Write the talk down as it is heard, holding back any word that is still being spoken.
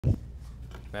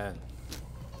Amen.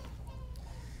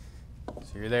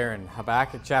 So you're there in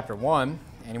Habakkuk chapter 1,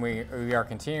 and we are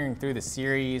continuing through the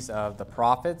series of the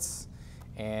prophets,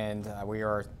 and we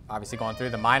are obviously going through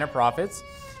the minor prophets,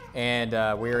 and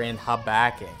we're in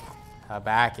Habakkuk.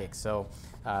 So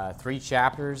 3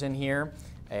 chapters in here,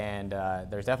 and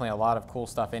there's definitely a lot of cool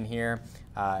stuff in here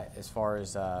as far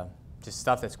as just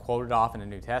stuff that's quoted off in the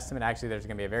New Testament. Actually, there's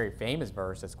going to be a very famous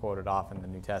verse that's quoted off in the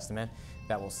New Testament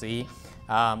that we'll see.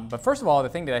 But first of all, the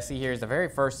thing that I see here is the very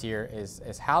first here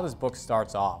is how this book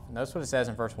starts off. Notice what it says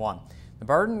in verse 1. The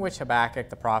burden which Habakkuk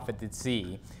the prophet did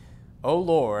see, O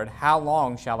Lord, how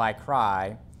long shall I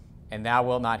cry, and thou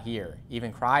wilt not hear?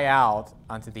 Even cry out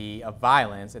unto thee of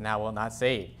violence, and thou wilt not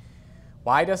save.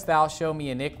 Why dost thou show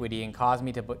me iniquity, and cause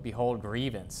me to behold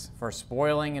grievance? For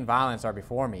spoiling and violence are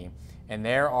before me, and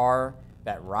there are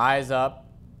that raise up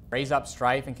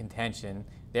strife and contention.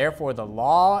 Therefore the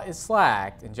law is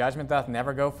slacked, and judgment doth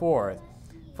never go forth.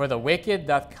 For the wicked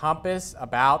doth compass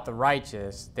about the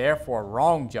righteous, therefore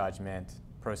wrong judgment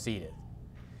proceedeth.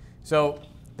 So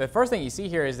the first thing you see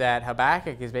here is that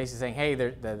Habakkuk is basically saying, hey,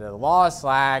 the law is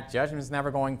slack, judgment is never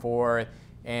going forth,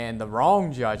 and the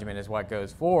wrong judgment is what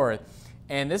goes forth.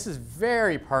 And this is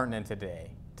very pertinent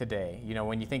today. You know,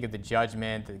 when you think of the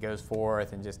judgment that goes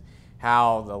forth and just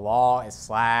how the law is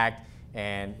slacked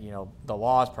and, you know, the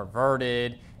law is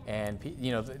perverted and,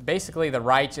 you know, basically the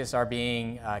righteous are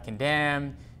being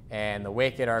condemned and the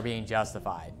wicked are being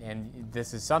justified. And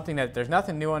this is something that there's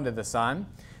nothing new under the sun.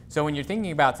 So when you're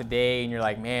thinking about today and you're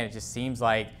like, man, it just seems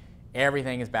like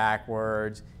everything is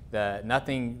backwards,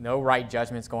 no right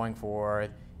judgment's going forth.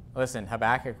 Listen,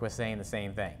 Habakkuk was saying the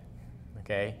same thing.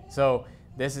 Okay, so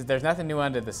there's nothing new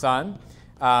under the sun,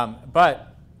 but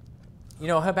you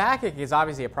know, Habakkuk is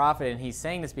obviously a prophet, and he's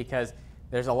saying this because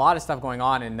there's a lot of stuff going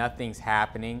on and nothing's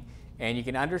happening, and you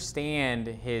can understand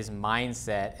his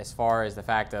mindset as far as the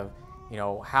fact of, you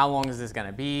know, how long is this going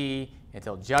to be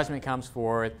until judgment comes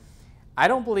forth. I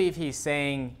don't believe he's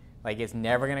saying like it's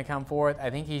never going to come forth.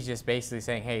 I think he's just basically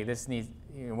saying, hey,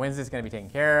 when's this going to be taken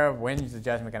care of? When's the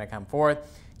judgment going to come forth?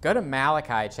 Go to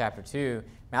Malachi chapter 2.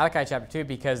 Malachi chapter 2,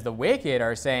 because the wicked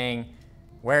are saying,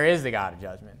 where is the God of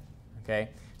judgment? Okay,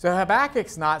 so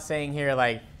Habakkuk's not saying here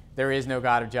like there is no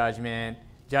God of judgment,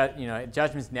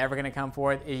 judgment's never going to come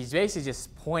forth. He's basically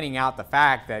just pointing out the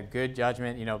fact that good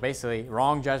judgment, you know, basically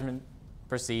wrong judgment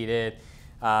proceeded,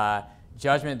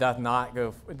 judgment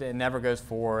never goes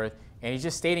forth, and he's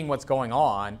just stating what's going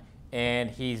on, and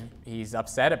he's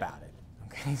upset about it.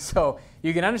 Okay, so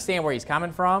you can understand where he's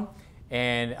coming from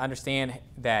and understand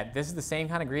that this is the same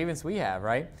kind of grievance we have,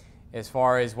 right? As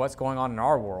far as what's going on in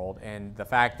our world and the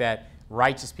fact that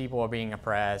righteous people are being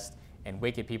oppressed and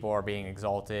wicked people are being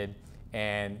exalted,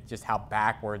 and just how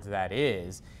backwards that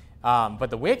is. But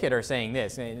the wicked are saying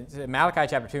this. In Malachi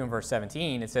chapter 2 and verse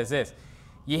 17, it says this,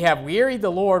 Ye have wearied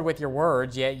the Lord with your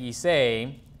words, yet ye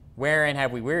say, Wherein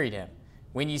have we wearied him?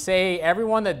 When ye say,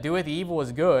 Everyone that doeth evil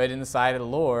is good in the sight of the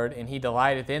Lord, and he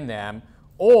delighteth in them,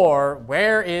 or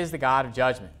where is the God of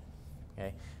judgment?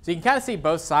 Okay, so you can kind of see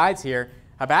both sides here.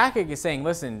 Habakkuk is saying,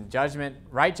 listen,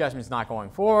 right judgment is not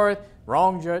going forth,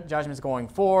 wrong judgment is going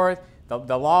forth,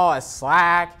 the law is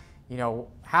slack, you know,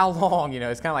 how long, you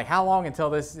know, it's kind of like how long until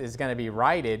this is going to be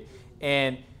righted?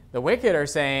 And the wicked are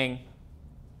saying,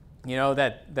 you know,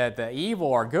 that the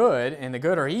evil are good and the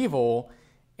good are evil,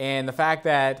 and the fact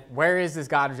that where is this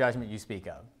God of judgment you speak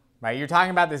of? Right? You're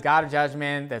talking about this God of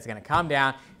judgment that's going to come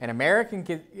down, and American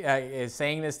is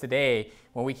saying this today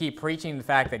when we keep preaching the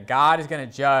fact that God is going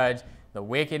to judge the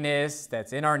wickedness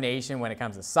that's in our nation when it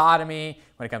comes to sodomy,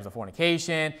 when it comes to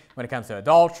fornication, when it comes to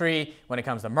adultery, when it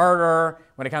comes to murder,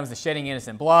 when it comes to shedding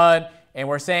innocent blood. And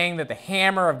we're saying that the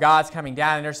hammer of God's coming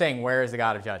down, and they're saying, where is the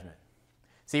God of judgment?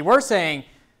 See, we're saying,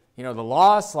 you know, the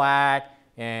law is slack,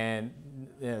 and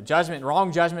you know,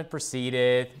 wrong judgment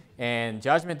proceeded, and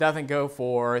judgment doesn't go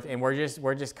forth, and we're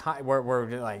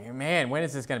like, man, when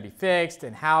is this going to be fixed,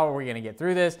 and how are we going to get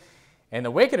through this? And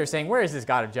the wicked are saying, where is this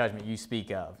God of judgment you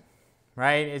speak of?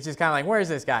 Right? It's just kind of like, where is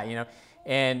this guy, you know?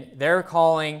 And they're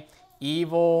calling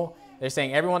evil, they're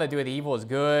saying everyone that doeth evil is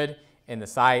good in the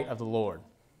sight of the Lord.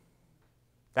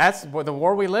 That's what the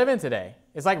world we live in today.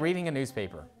 It's like reading a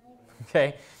newspaper,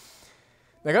 okay?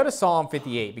 Now go to Psalm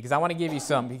 58, because I want to give you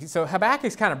some. So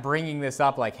Habakkuk's kind of bringing this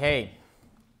up like, hey,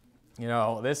 you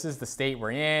know, this is the state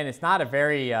we're in. It's not a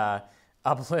very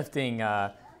uplifting,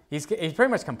 he's pretty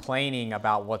much complaining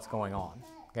about what's going on.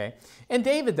 Okay, and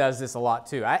David does this a lot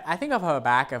too. I think of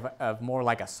Habakkuk of more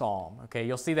like a psalm. Okay,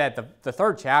 you'll see that the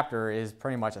 3rd chapter is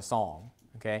pretty much a psalm.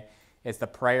 Okay, it's the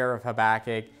prayer of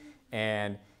Habakkuk,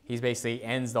 and he's basically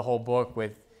ends the whole book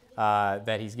with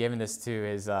that he's given this to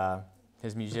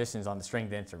his musicians on the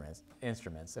stringed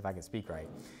instruments, if I can speak right.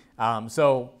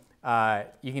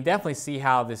 You can definitely see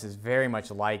how this is very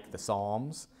much like the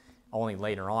Psalms, only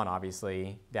later on,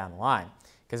 obviously, down the line.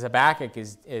 Because Habakkuk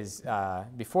is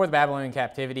before the Babylonian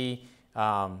captivity,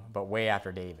 but way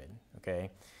after David,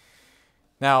 okay?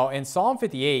 Now, in Psalm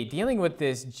 58, dealing with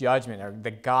this judgment, or the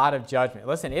God of judgment,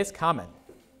 listen, it's coming.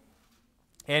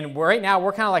 And right now,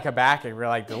 we're kind of like Habakkuk. We're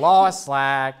like, the law is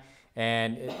slack,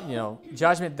 and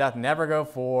judgment doth never go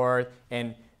forth.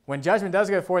 And when judgment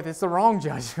does go forth, it's the wrong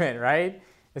judgment, right?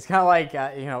 It's kind of like,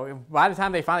 by the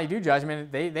time they finally do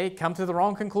judgment, they come to the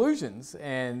wrong conclusions.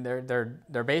 And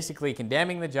they're basically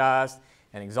condemning the just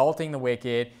and exalting the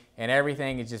wicked, and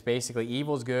everything is just basically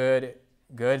evil's good,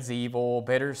 good's evil,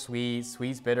 bitter's sweet,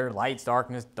 sweet's bitter, light's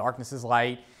darkness, darkness is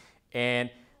light. And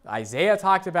Isaiah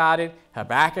talked about it,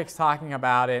 Habakkuk's talking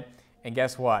about it, and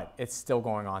guess what? It's still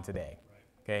going on today.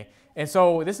 Okay? And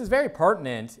so this is very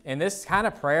pertinent, and this kind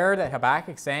of prayer that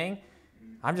Habakkuk's saying,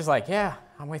 I'm just like, yeah,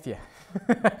 I'm with you.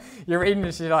 You're reading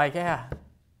this, you're like, yeah,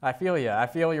 I feel you. I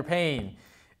feel your pain.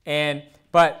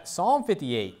 But Psalm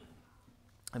 58,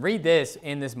 read this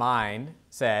in this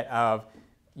mindset of,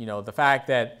 the fact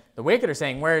that the wicked are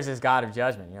saying, where is this God of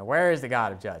judgment? Where is the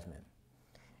God of judgment?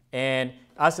 And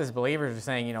us as believers are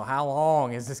saying, how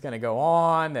long is this going to go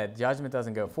on, that judgment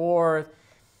doesn't go forth?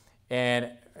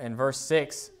 And in verse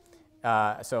 6,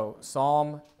 so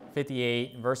Psalm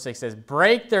 58, verse 6 says,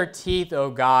 break their teeth, O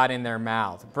God, in their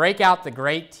mouth. Break out the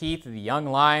great teeth of the young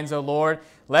lions, O Lord.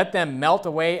 Let them melt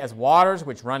away as waters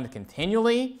which run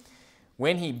continually.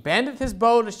 When he bendeth his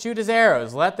bow to shoot his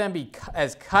arrows, let them be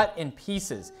as cut in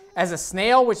pieces. As a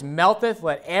snail which melteth,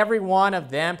 let every one of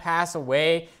them pass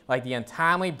away like the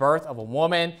untimely birth of a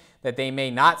woman, that they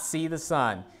may not see the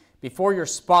sun. Before your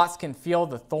spots can feel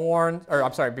the thorns,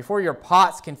 before your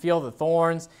pots can feel the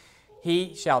thorns,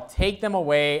 he shall take them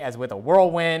away as with a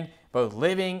whirlwind, both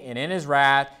living and in his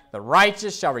wrath. The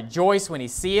righteous shall rejoice when he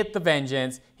seeth the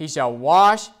vengeance. He shall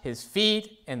wash his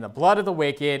feet in the blood of the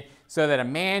wicked, so that a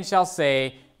man shall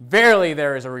say, verily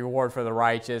there is a reward for the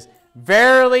righteous.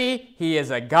 Verily he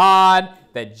is a God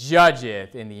that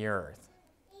judgeth in the earth.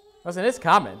 Listen, it's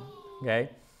coming, okay?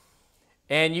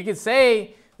 And you could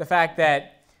say the fact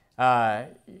that,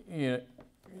 you're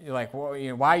like, well,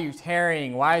 why are you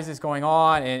tearing? Why is this going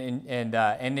on? And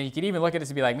then you could even look at this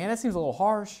and be like, man, that seems a little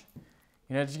harsh.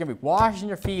 You're going to be washing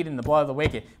your feet in the blood of the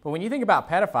wicked. But when you think about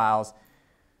pedophiles,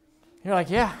 you're like,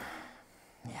 yeah,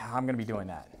 I'm going to be doing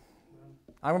that.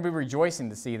 I'm going to be rejoicing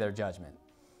to see their judgment.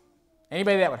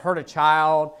 Anybody that would hurt a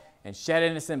child and shed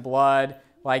innocent blood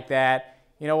like that,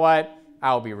 you know what?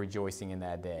 I will be rejoicing in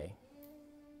that day.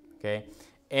 Okay?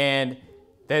 And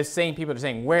those same people are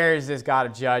saying, where is this God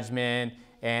of judgment?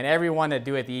 And everyone that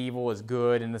doeth evil is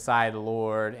good in the sight of the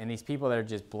Lord. And these people that are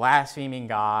just blaspheming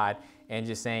God and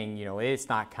just saying, it's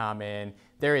not coming.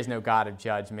 There is no God of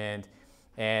judgment.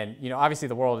 And, obviously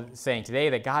the world is saying today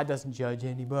that God doesn't judge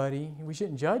anybody. We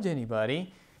shouldn't judge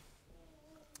anybody.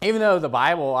 Even though the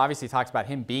Bible obviously talks about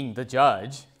him being the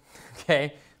judge,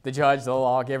 okay? The judge, the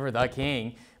lawgiver, the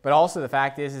king. But also the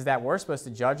fact is that we're supposed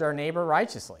to judge our neighbor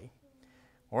righteously.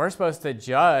 We're supposed to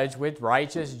judge with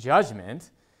righteous judgment.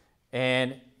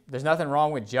 And there's nothing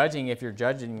wrong with judging if you're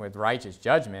judging with righteous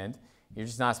judgment. You're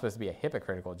just not supposed to be a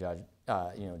hypocritical judge.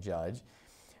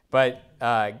 But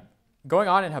going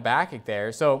on in Habakkuk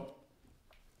there, so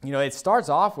it starts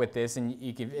off with this, and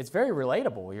it's very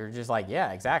relatable. You're just like,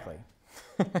 yeah, exactly.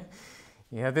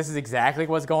 This is exactly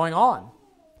what's going on.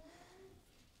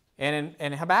 And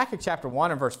in Habakkuk chapter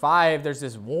 1 and verse 5, there's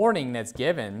this warning that's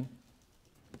given.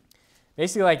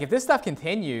 Basically, like, if this stuff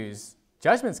continues,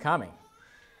 judgment's coming.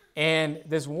 And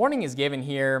this warning is given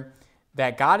here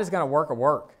that God is going to work a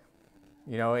work.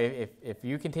 If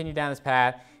you continue down this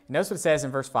path, notice what it says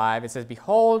in verse 5. It says,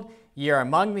 behold, ye are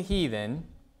among the heathen.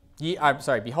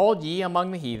 Behold ye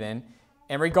among the heathen,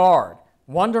 and regard,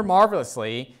 wonder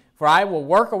marvelously, for I will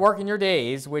work a work in your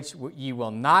days, which ye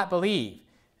will not believe,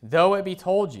 though it be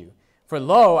told you. For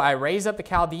lo, I raise up the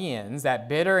Chaldeans, that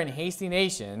bitter and hasty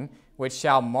nation, which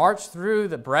shall march through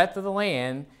the breadth of the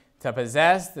land, to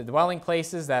possess the dwelling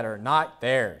places that are not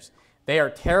theirs. They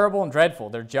are terrible and dreadful.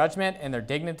 Their judgment and their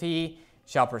dignity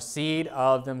shall proceed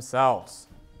of themselves.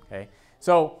 Okay?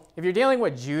 So if you're dealing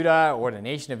with Judah or the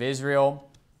nation of Israel,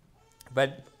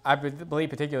 but I believe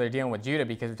particularly dealing with Judah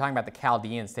because we're talking about the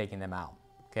Chaldeans taking them out.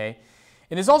 Okay?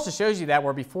 And this also shows you that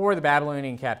we're before the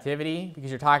Babylonian captivity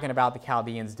because you're talking about the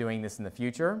Chaldeans doing this in the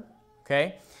future.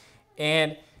 Okay?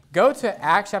 And go to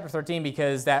Acts chapter 13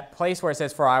 because that place where it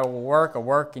says, for I will work a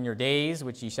work in your days,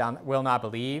 which ye will not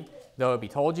believe, though it be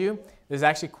told you, this is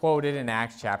actually quoted in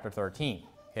Acts chapter 13.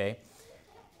 Okay?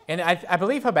 And I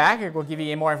believe Habakkuk will give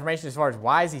you more information as far as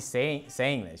why is he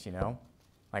saying this, you know?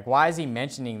 Like, why is he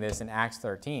mentioning this in Acts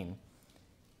 13?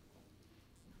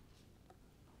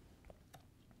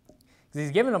 Because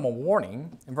he's giving them a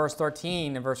warning in verse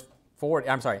 13 and verse 40.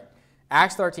 I'm sorry,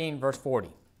 Acts 13, verse 40.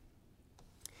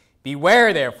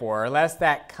 Beware, therefore, lest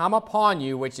that come upon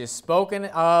you which is spoken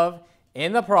of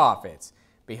in the prophets.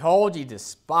 Behold, ye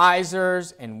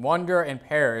despisers, and wonder and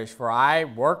perish, for I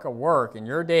work a work in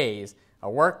your days, a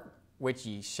work which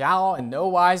ye shall in no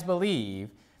wise believe,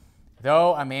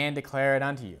 though a man declare it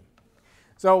unto you.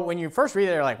 So when you first read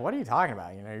it, you're like, what are you talking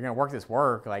about? You know, you're going to work this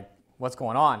work, like, what's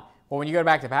going on? Well, when you go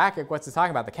back to Habakkuk, what's it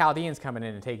talking about? The Chaldeans coming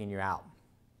in and taking you out.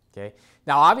 Okay.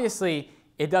 Now, obviously,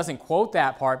 it doesn't quote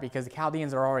that part because the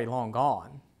Chaldeans are already long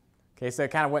gone. Okay, so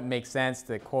it kind of wouldn't make sense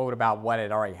to quote about what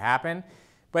had already happened.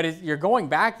 But you're going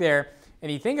back there,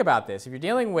 and you think about this. If you're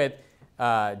dealing with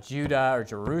Judah or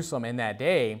Jerusalem in that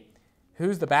day,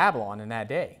 who's the Babylon in that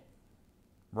day?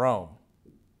 Rome.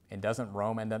 And doesn't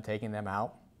Rome end up taking them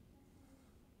out?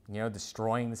 You know,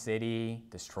 destroying the city,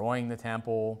 destroying the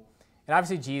temple. And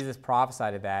obviously Jesus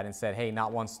prophesied of that and said, hey,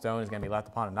 not one stone is going to be left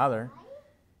upon another.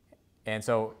 And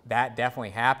so that definitely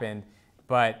happened.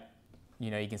 But,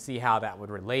 you know, you can see how that would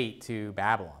relate to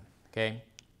Babylon, okay?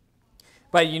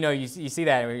 But, you know, you see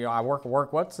that, you know, I work.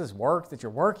 What's this work that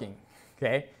you're working,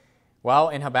 okay? Well,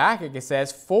 in Habakkuk it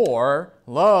says, for,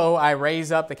 lo, I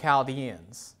raise up the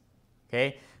Chaldeans,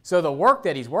 okay? So the work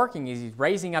that he's working is he's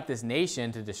raising up this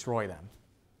nation to destroy them,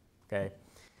 okay?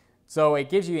 So it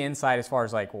gives you insight as far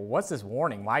as like, well, what's this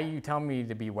warning? Why are you telling me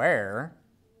to beware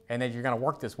and that you're going to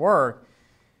work this work?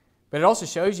 But it also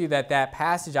shows you that that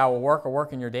passage, I will work a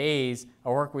work in your days,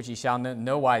 a work which ye shall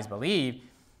no wise believe,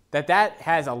 that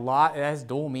has a lot, it has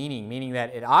dual meaning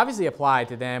that it obviously applied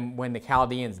to them when the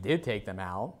Chaldeans did take them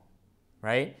out,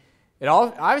 right? It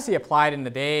obviously applied in the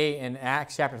day in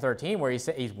Acts chapter 13 where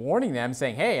he's warning them,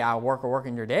 saying, hey, I'll work a work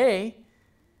in your day.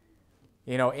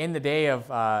 You know, in the day of,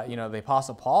 you know, the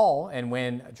Apostle Paul, and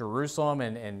when Jerusalem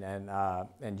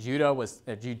and Judea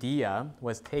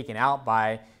was taken out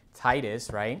by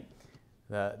Titus, right,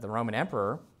 the Roman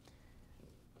emperor.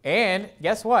 And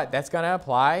guess what? That's going to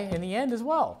apply in the end as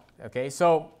well. Okay,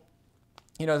 so,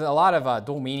 you know, there's a lot of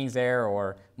dual meanings there,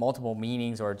 or multiple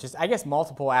meanings, or just, I guess,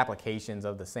 multiple applications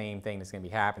of the same thing that's going to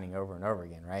be happening over and over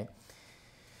again, right?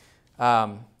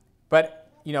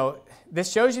 But, you know,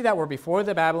 this shows you that we're before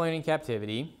the Babylonian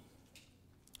captivity,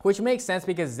 which makes sense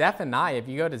because Zephaniah, if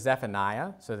you go to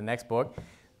Zephaniah, so the next book,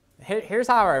 here's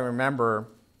how I remember.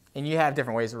 And you have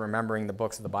different ways of remembering the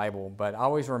books of the Bible, but I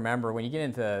always remember when you get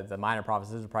into the minor prophets,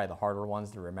 these are probably the harder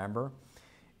ones to remember,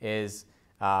 is,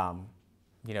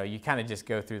 you know, you kind of just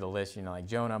go through the list, you know, like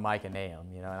Jonah, Micah,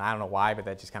 Nahum, you know, and I don't know why, but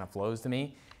that just kind of flows to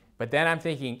me. But then I'm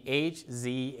thinking H,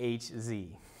 Z, H,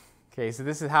 Z. Okay, so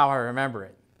this is how I remember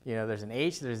it. You know, there's an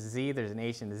H, there's a Z, there's an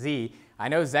H and a Z. I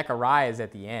know Zechariah is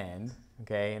at the end,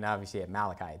 okay, and obviously at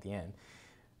Malachi at the end,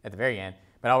 at the very end.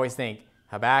 But I always think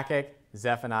Habakkuk,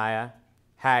 Zephaniah,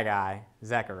 Haggai,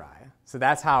 Zechariah. So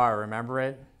that's how I remember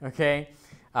it, okay?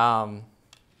 That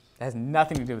has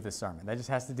nothing to do with this sermon. That just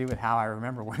has to do with how I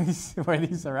remember where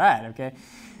these are at, okay?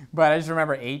 But I just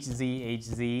remember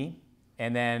HZ,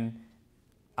 and then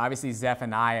obviously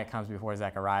Zephaniah comes before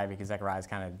Zechariah because Zechariah is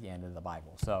kind of the end of the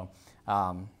Bible. So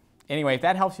anyway, if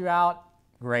that helps you out,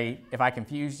 great. If I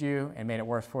confused you and made it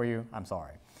worse for you, I'm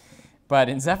sorry. But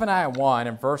in Zephaniah 1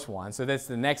 and verse 1, so that's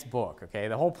the next book, okay?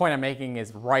 The whole point I'm making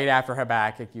is right after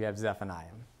Habakkuk, you have Zephaniah,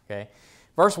 okay?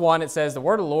 Verse 1, it says, the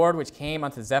word of the Lord which came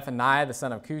unto Zephaniah, the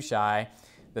son of Cushai,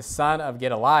 the son of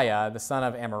Gedaliah, the son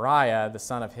of Amariah, the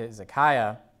son of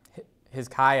Hezekiah,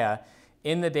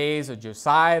 in the days of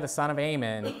Josiah, the son of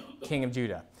Ammon, king of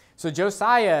Judah. So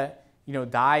Josiah, you know,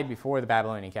 died before the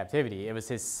Babylonian captivity. It was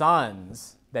his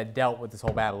sons that dealt with this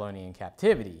whole Babylonian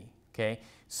captivity, okay?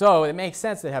 So it makes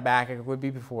sense that Habakkuk would be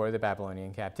before the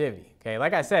Babylonian captivity. Okay,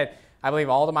 like I said, I believe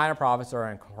all the minor prophets are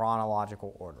in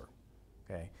chronological order.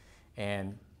 Okay,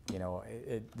 and you know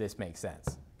this makes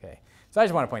sense. Okay, so I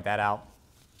just want to point that out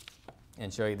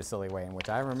and show you the silly way in which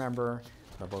I remember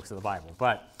the books of the Bible.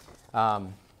 But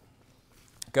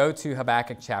go to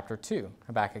Habakkuk chapter 2.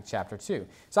 Habakkuk chapter 2.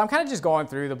 So I'm kind of just going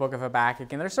through the book of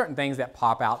Habakkuk, and there's certain things that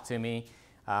pop out to me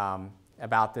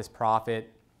about this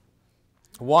prophet.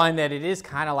 One, that it is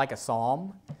kind of like a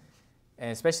psalm, and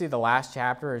especially the last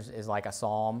chapter is like a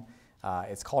psalm.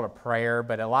 It's called a prayer,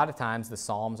 but a lot of times the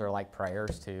psalms are like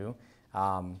prayers too.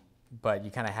 But you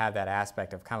kind of have that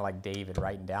aspect of kind of like David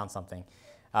writing down something.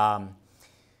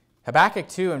 Habakkuk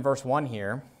 2 and verse 1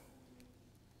 here,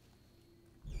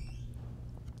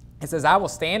 it says, I will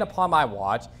stand upon my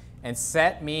watch and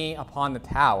set me upon the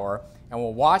tower and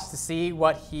will watch to see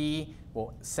what he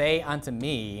will say unto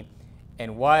me,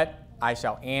 and what I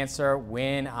shall answer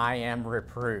when I am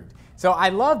reproved. So I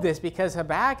love this because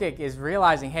Habakkuk is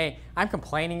realizing, hey, I'm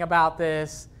complaining about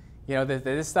this,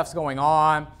 this stuff's going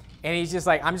on, and he's just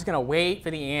like, I'm just going to wait for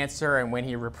the answer and when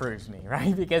he reproves me,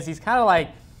 right? Because he's kind of like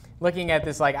looking at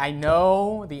this like, I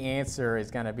know the answer is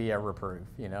going to be a reproof,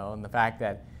 and the fact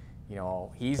that,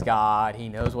 he's God, he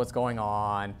knows what's going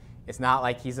on. It's not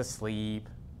like he's asleep,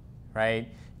 right?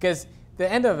 Because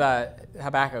the end of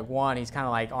Habakkuk 1, he's kind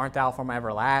of like, art thou from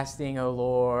everlasting, O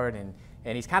Lord? And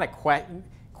he's kind of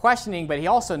questioning, but he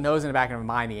also knows in the back of his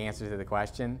mind the answer to the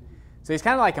question. So he's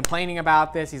kind of like complaining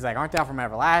about this. He's like, art thou from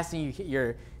everlasting?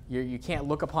 You can't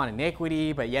look upon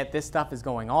iniquity, but yet this stuff is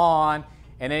going on.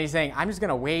 And then he's saying, I'm just going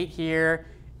to wait here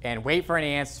and wait for an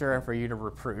answer and for you to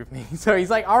reprove me. So he's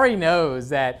like already knows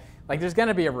that like there's going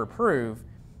to be a reproof,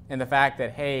 and the fact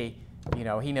that, hey,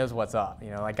 he knows what's up.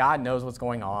 Like God knows what's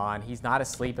going on. He's not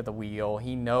asleep at the wheel.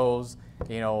 He knows,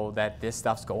 that this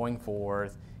stuff's going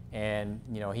forth, and,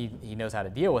 he knows how to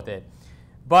deal with it.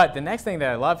 But the next thing that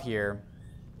I love here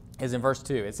is in verse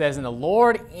 2. It says, and the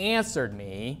Lord answered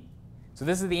me. So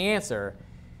this is the answer.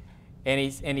 And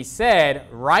he said,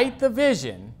 write the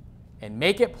vision and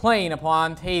make it plain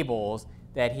upon tables,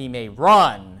 that he may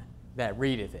run that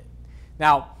readeth it.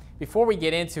 Now, before we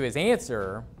get into his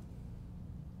answer,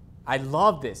 I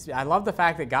love this. I love the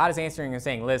fact that God is answering and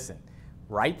saying, listen,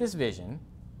 write this vision,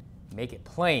 make it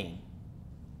plain,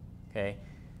 okay,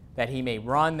 that he may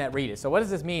run that read it. So what does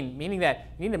this mean? Meaning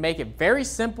that you need to make it very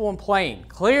simple and plain,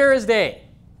 clear as day,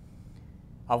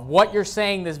 of what you're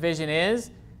saying this vision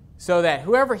is, so that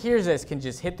whoever hears this can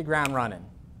just hit the ground running,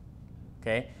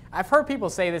 okay? I've heard people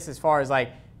say this as far as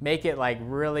like, make it like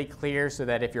really clear so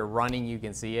that if you're running, you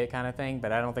can see it kind of thing,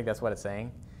 but I don't think that's what it's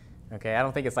saying. Okay, I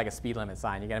don't think it's like a speed limit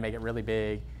sign. You got to make it really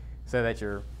big so that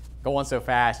you're going so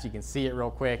fast you can see it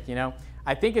real quick,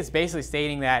 I think it's basically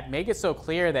stating that make it so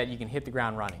clear that you can hit the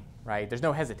ground running, right? There's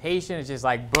no hesitation. It's just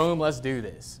like, boom, let's do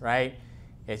this, right?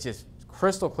 It's just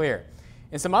crystal clear.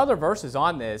 And some other verses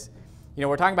on this,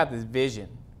 we're talking about this vision,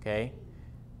 okay?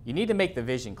 You need to make the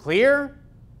vision clear,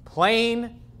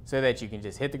 plain, so that you can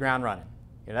just hit the ground running.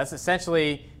 That's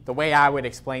essentially the way I would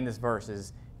explain this verse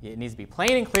is it needs to be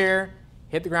plain and clear,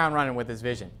 hit the ground running with this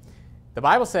vision. The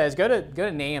Bible says, go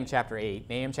to Nahum chapter 8.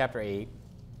 Nahum chapter 8.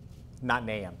 Not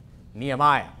Nahum.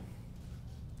 Nehemiah. I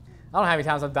don't know how many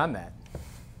times I've done that.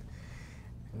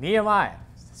 Nehemiah.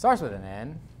 It starts with an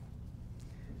N.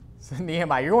 So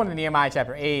Nehemiah. You're going to Nehemiah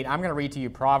chapter 8. I'm going to read to you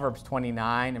Proverbs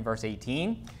 29 and verse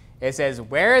 18. It says,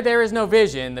 where there is no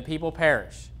vision, the people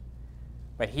perish.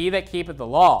 But he that keepeth the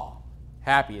law,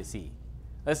 happy is he.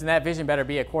 Listen, that vision better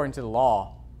be according to the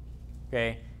law.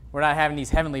 Okay? We're not having these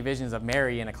heavenly visions of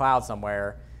Mary in a cloud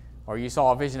somewhere, or you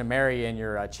saw a vision of Mary in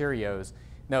your Cheerios.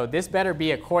 No, this better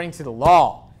be according to the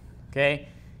law. Okay?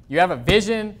 You have a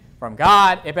vision from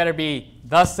God. It better be,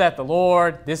 thus saith the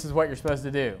Lord. This is what you're supposed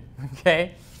to do.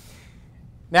 Okay?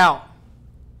 Now,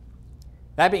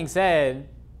 that being said,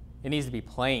 it needs to be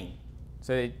plain,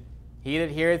 so that he that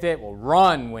heareth it will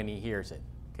run when he hears it.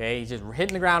 Okay? He's just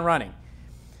hitting the ground running.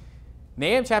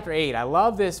 Nahum chapter 8, I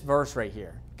love this verse right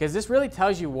here, because this really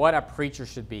tells you what a preacher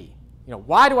should be.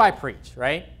 Why do I preach,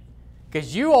 right?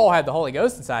 Because you all have the Holy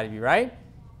Ghost inside of you, right?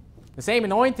 The same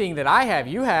anointing that I have,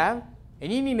 you have.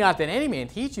 And you need not that any man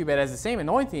teach you, but as the same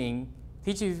anointing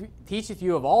teacheth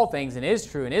you of all things, and is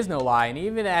true, and is no lie, and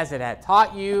even as it hath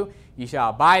taught you, you shall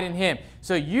abide in him.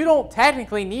 So you don't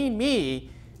technically need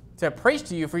me to preach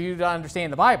to you for you to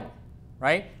understand the Bible,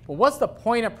 right? But what's the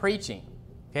point of preaching?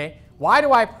 Okay? Why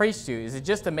do I preach to you? Is it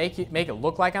just to make it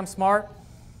look like I'm smart?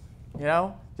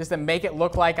 Just to make it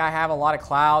look like I have a lot of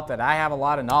clout, that I have a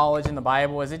lot of knowledge in the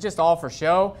Bible? Is it just all for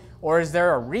show? Or is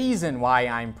there a reason why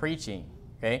I'm preaching?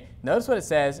 Okay? Notice what it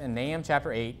says in Nahum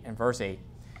chapter 8 and verse 8.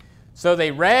 So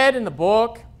they read in the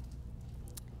book,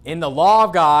 in the law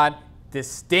of God,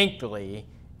 distinctly,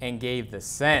 and gave the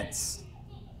sense,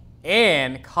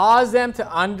 and caused them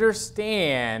to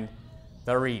understand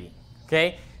the reading.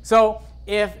 Okay? So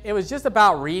if it was just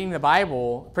about reading the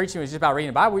Bible, preaching was just about reading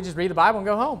the Bible, we just read the Bible and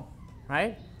go home,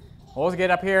 right? We'll just get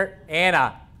up here,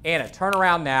 Anna, turn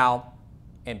around now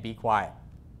and be quiet.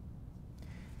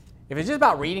 If it's just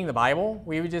about reading the Bible,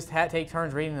 we would just take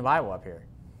turns reading the Bible up here,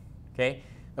 okay?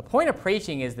 The point of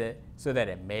preaching is that so that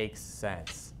it makes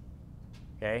sense,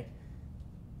 okay?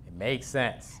 It makes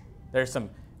sense. There's some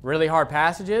really hard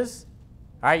passages.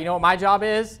 All right, you know what my job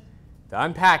is? To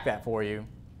unpack that for you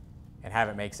and have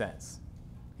it make sense,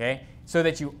 okay? So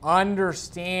that you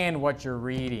understand what you're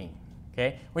reading,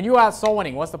 okay? When you go out soul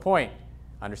winning, what's the point?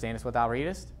 Understandest what thou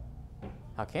readest?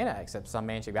 How can I, except some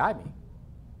man should guide me?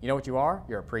 You know what you are?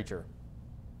 You're a preacher.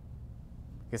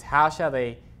 Because how shall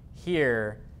they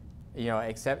hear,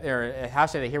 how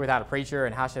shall they hear without a preacher,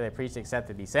 and how shall they preach except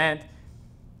to be sent?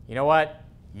 You know what?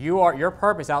 Your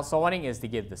purpose out soul winning is to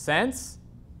give the sense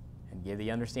and give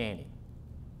the understanding.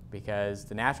 Because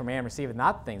the natural man receiveth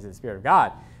not the things of the Spirit of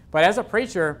God. But as a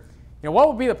preacher, what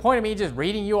would be the point of me just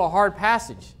reading you a hard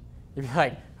passage? You'd be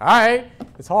like, all right,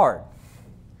 it's hard.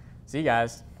 See you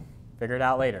guys. Figure it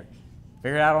out later.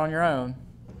 Figure it out on your own.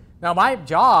 Now, my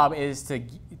job is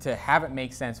to have it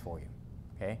make sense for you,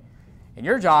 okay? And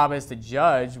your job is to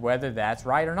judge whether that's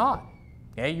right or not,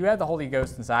 okay? You have the Holy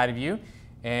Ghost inside of you,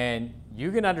 and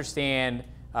you can understand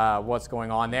what's going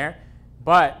on there.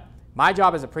 But my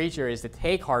job as a preacher is to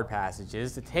take hard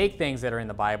passages, to take things that are in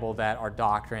the Bible that are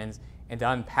doctrines, and to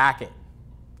unpack it,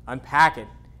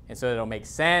 and so that it'll make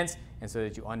sense, and so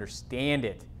that you understand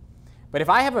it. But if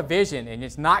I have a vision and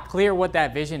it's not clear what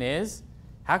that vision is,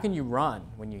 how can you run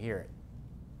when you hear it?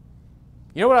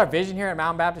 You know what our vision here at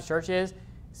Mountain Baptist Church is?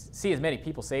 See as many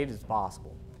people saved as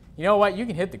possible. You know what? You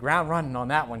can hit the ground running on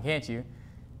that one, can't you?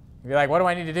 You'll be like, what do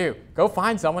I need to do? Go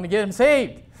find someone to get them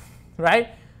saved, right?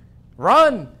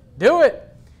 Run, do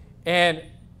it. And,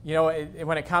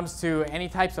 when it comes to any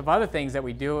types of other things that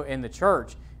we do in the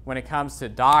church, when it comes to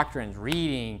doctrines,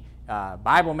 reading,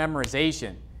 Bible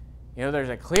memorization, there's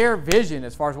a clear vision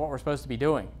as far as what we're supposed to be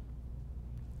doing.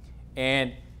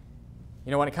 And,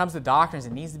 when it comes to doctrines,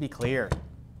 it needs to be clear.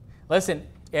 Listen,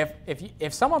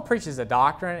 if someone preaches a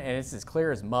doctrine and it's as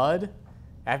clear as mud,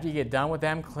 after you get done with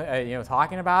them,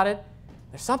 talking about it,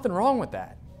 there's something wrong with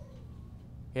that.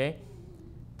 Okay?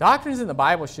 Doctrines in the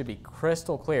Bible should be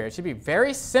crystal clear. It should be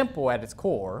very simple at its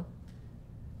core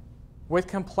with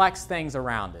complex things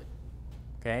around it.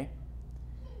 Okay?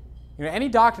 Any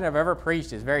doctrine I've ever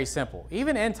preached is very simple.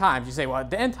 Even end times, you say, well,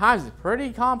 the end times is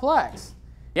pretty complex.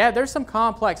 Yeah, there's some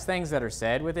complex things that are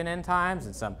said within end times,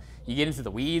 and you get into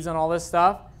the weeds on all this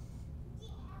stuff.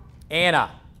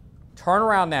 Anna, turn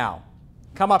around now.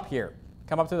 Come up here.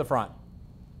 Come up to the front.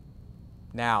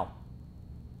 Now.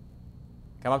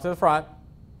 Come up to the front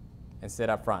and sit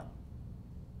up front.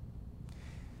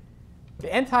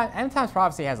 The end times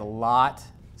prophecy has a lot.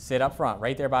 Sit up front,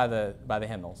 right there by the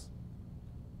hymnals.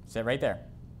 Sit right there.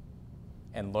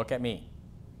 And look at me.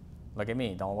 Look at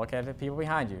me. Don't look at the people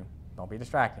behind you. Don't be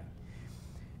distracting.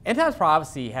 End times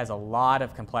prophecy has a lot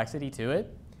of complexity to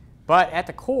it. But at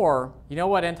the core, you know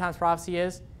what end times prophecy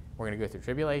is? We're going to go through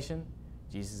tribulation.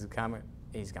 Jesus is coming.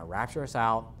 He's going to rapture us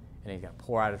out. And he's going to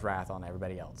pour out his wrath on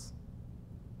everybody else.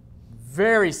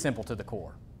 Very simple to the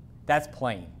core. That's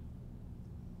plain.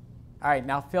 All right,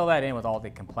 now fill that in with all the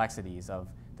complexities of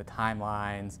the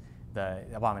timelines, the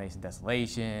abomination of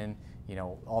desolation,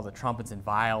 all the trumpets and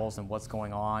vials and what's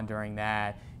going on during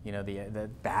that, the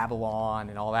Babylon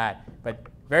and all that. But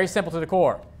very simple to the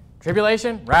core.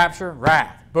 Tribulation, rapture,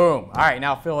 wrath. Boom. All right,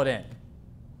 now fill it in.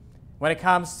 When it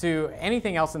comes to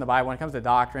anything else in the Bible, when it comes to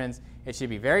doctrines, it should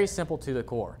be very simple to the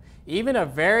core. Even a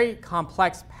very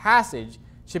complex passage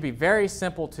should be very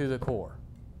simple to the core.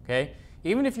 Okay?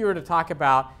 Even if you were to talk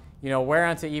about,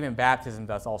 whereunto even baptism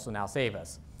does also now save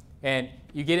us. And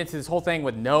you get into this whole thing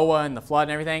with Noah and the flood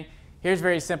and everything. Here's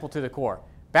very simple to the core.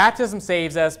 Baptism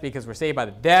saves us because we're saved by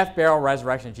the death, burial,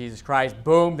 resurrection of Jesus Christ.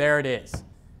 Boom, there it is.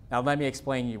 Now let me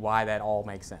explain to you why that all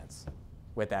makes sense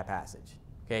with that passage.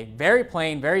 Okay? Very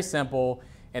plain, very simple.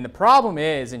 And the problem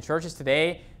is, in churches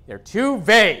today, they're too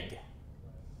vague.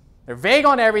 They're vague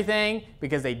on everything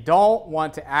because they don't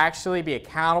want to actually be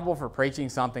accountable for preaching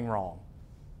something wrong.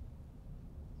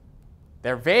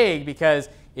 They're vague because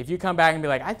if you come back and be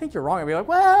like, I think you're wrong, I'll be like,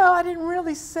 well, I didn't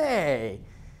really say,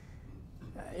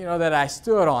 that I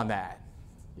stood on that,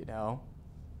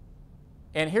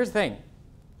 And here's the thing.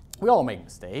 We all make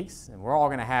mistakes, and we're all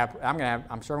going to have, I'm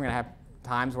sure I'm going to have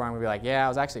times where I'm going to be like, yeah, I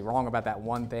was actually wrong about that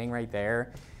one thing right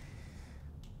there.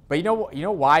 But you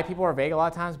know why people are vague a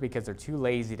lot of times? Because they're too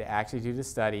lazy to actually do the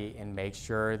study and make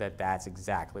sure that that's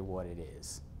exactly what it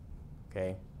is.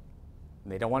 Okay?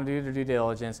 And they don't want to do their due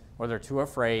diligence, or they're too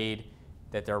afraid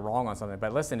that they're wrong on something.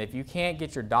 But listen, if you can't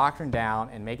get your doctrine down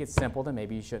and make it simple, then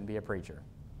maybe you shouldn't be a preacher.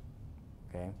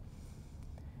 Okay?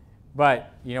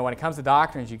 But, when it comes to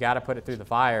doctrines, you got to put it through the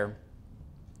fire,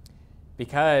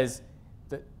 because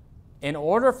in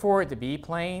order for it to be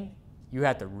plain, you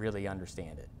have to really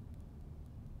understand it.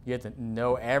 You have to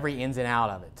know every ins and out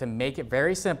of it. To make it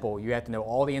very simple, you have to know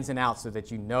all the ins and outs so that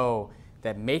you know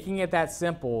that making it that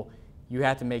simple, you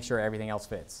have to make sure everything else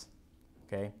fits.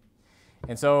 Okay?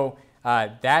 And so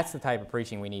that's the type of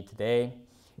preaching we need today.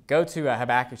 Go to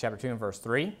Habakkuk chapter 2 and verse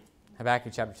 3.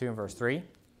 Habakkuk chapter 2 and verse 3.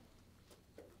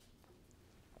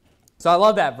 So I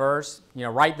love that verse,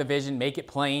 write the vision, make it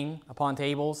plain upon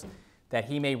tables, that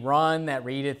he may run that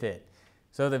readeth it.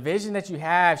 So the vision that you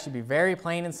have should be very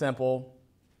plain and simple,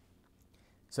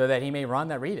 so that he may run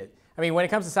that read it. I mean, when it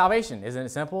comes to salvation, isn't it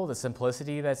simple? The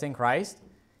simplicity that's in Christ.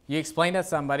 You explain that to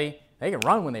somebody, they can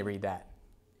run when they read that.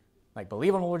 Like,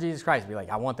 believe on the Lord Jesus Christ. Be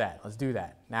like, I want that. Let's do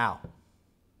that now.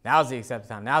 Now's the accepted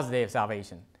time. Now's the day of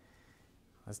salvation.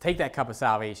 Let's take that cup of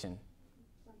salvation.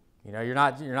 You're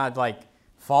not like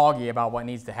foggy about what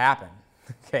needs to happen.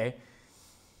 Okay.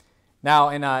 Now,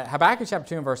 in Habakkuk chapter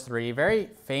 2 and verse 3, very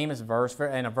famous verse,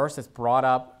 and a verse that's brought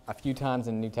up a few times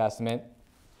in the New Testament.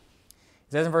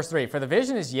 It says in verse 3, "For the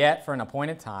vision is yet for an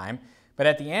appointed time, but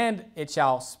at the end it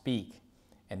shall speak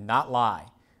and not lie.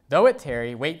 Though it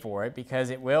tarry, wait for it, because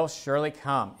it will surely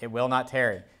come. It will not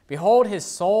tarry. Behold, his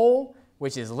soul,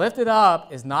 which is lifted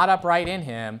up, is not upright in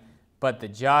him, but the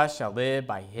just shall live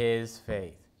by his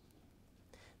faith."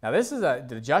 Now,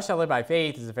 the just shall live by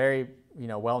faith is a very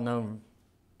well-known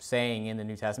saying in the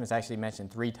New Testament. It's actually mentioned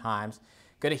 3 times.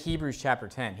 Go to Hebrews chapter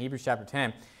 10. Hebrews chapter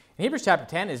 10. And Hebrews chapter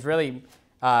 10 is really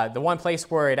the one place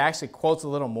where it actually quotes a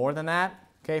little more than that,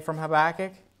 okay, from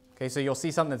Habakkuk. Okay, so you'll see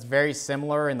something that's very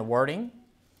similar in the wording.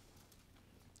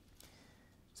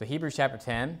 So Hebrews chapter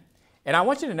 10. And I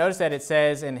want you to notice that it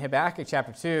says in Habakkuk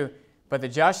chapter 2, "But the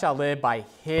just shall live by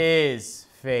his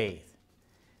faith."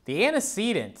 The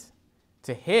antecedent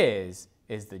to his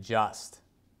is the just.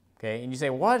 Okay, and you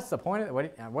say, what's the point of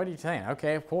it? What are you saying?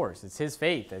 Okay, of course, it's his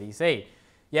faith that he saved.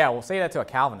 Yeah, we'll say that to a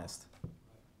Calvinist.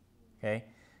 Okay,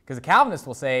 because a Calvinist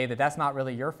will say that that's not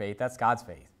really your faith, that's God's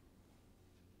faith.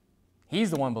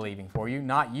 He's the one believing for you,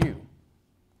 not you.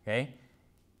 Okay,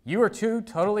 you are too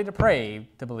totally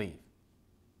depraved to believe.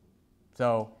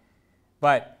 So,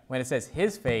 but when it says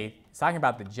his faith, it's talking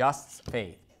about the just's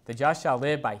faith. The just shall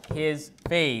live by his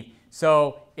faith.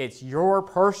 So it's your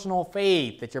personal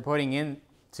faith that you're putting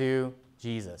into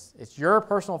Jesus. It's your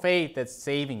personal faith that's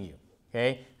saving you,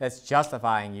 okay? That's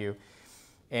justifying you.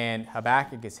 And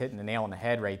Habakkuk is hitting the nail on the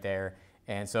head right there.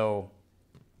 And so,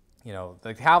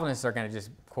 the Calvinists are going to just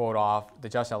quote off, "The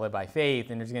just shall live by faith,"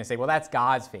 and they're just going to say, well, that's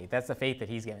God's faith. That's the faith that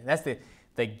he's giving. That's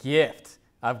the gift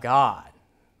of God,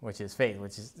 which is faith,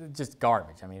 which is just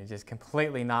garbage. I mean, it's just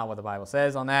completely not what the Bible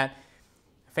says on that.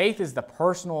 Faith is the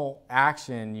personal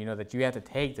action, that you have to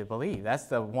take to believe. That's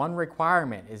the one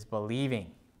requirement, is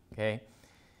believing, okay?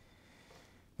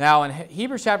 Now, in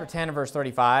Hebrews chapter 10 and verse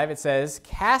 35, it says,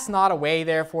 "Cast not away,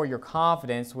 therefore, your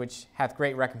confidence, which hath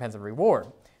great recompense of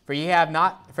reward. For ye have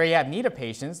need of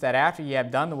patience, that after ye have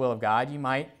done the will of God, you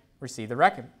might receive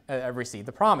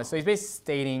the promise." So he's basically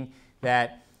stating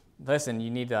that, listen, you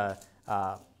need to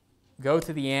go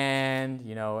to the end.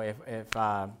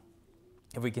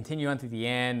 If we continue unto the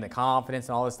end, the confidence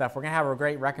and all this stuff, we're going to have a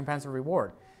great recompense or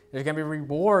reward. There's going to be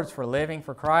rewards for living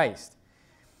for Christ.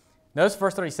 Notice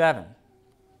verse 37.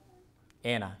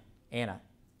 Anna,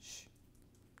 shh.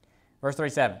 Verse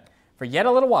 37. "For yet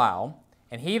a little while,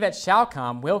 and he that shall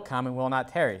come and will not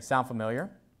tarry." Sound familiar?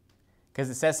 Because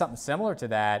it says something similar to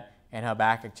that in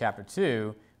Habakkuk chapter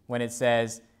 2 when it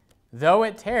says, "Though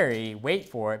it tarry, wait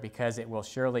for it, because it will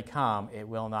surely come, it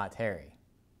will not tarry."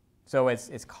 So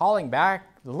it's calling back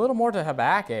a little more to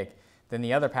Habakkuk than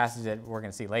the other passage that we're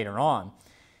going to see later on.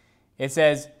 It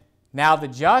says, "Now the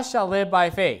just shall live by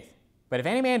faith. But if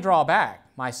any man draw back,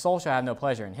 my soul shall have no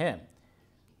pleasure in him.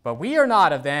 But we are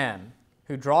not of them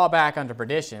who draw back unto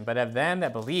perdition, but of them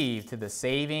that believe to the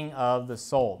saving of the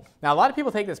soul." Now, a lot of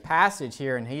people take this passage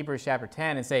here in Hebrews chapter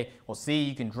 10 and say, well, see,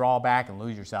 you can draw back and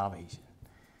lose your salvation.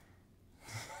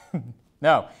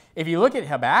 No. If you look at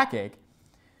Habakkuk,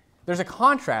 there's a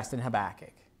contrast in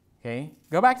Habakkuk. Okay?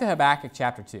 Go back to Habakkuk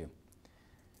chapter 2.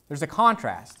 There's a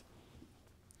contrast.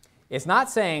 It's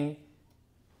not saying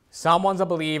someone's a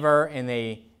believer and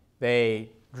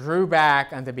they drew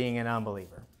back unto being an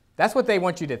unbeliever. That's what they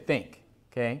want you to think.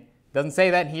 Okay? It doesn't say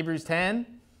that in Hebrews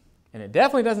 10, and it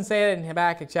definitely doesn't say that in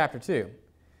Habakkuk chapter 2.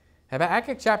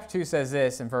 Habakkuk chapter 2 says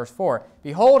this in verse 4,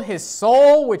 "Behold, his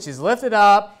soul which is lifted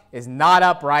up is not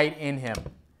upright in him."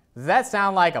 Does that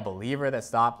sound like a believer that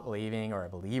stopped believing or a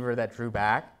believer that drew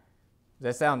back?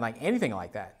 Does that sound like anything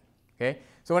like that? Okay?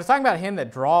 So when it's talking about him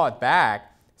that draweth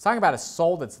back, it's talking about a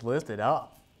soul that's lifted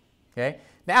up. Okay?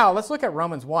 Now, let's look at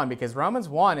Romans 1, because Romans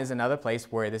 1 is another place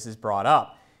where this is brought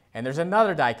up. And there's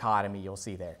another dichotomy you'll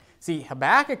see there. See,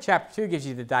 Habakkuk chapter 2 gives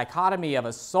you the dichotomy of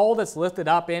a soul that's lifted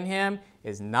up in him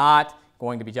is not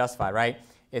going to be justified, right?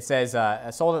 It says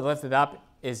a soul that's lifted up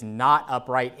is not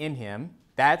upright in him.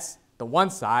 That's the one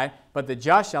side, but the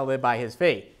just shall live by his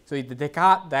faith. So the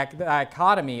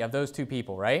dichotomy of those two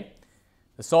people, right?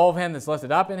 The soul of him that's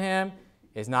lifted up in him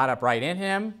is not upright in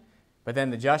him, but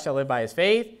then the just shall live by his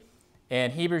faith. In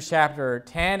Hebrews chapter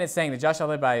 10, it's saying the just shall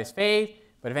live by his faith,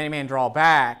 but if any man draw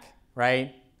back,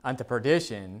 right, unto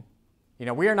perdition,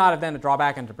 we are not of them that draw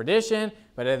back unto perdition,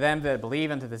 but of them that believe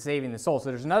unto the saving of the soul. So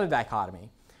there's another dichotomy.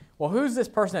 Well, who's this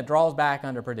person that draws back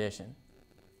under perdition?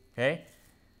 Okay?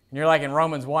 And you're like in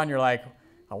Romans 1, you're like,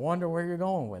 I wonder where you're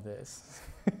going with this.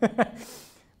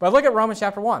 But look at Romans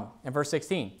chapter 1 and verse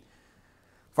 16.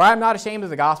 For I am not ashamed of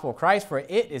the gospel of Christ, for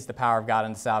it is the power of God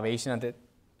unto salvation,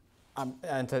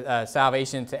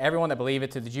 salvation to everyone that believeth,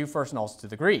 to the Jew first and also to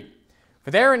the Greek.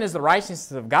 For therein is the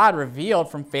righteousness of God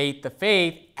revealed from faith to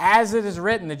faith, as it is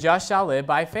written, the just shall live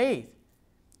by faith.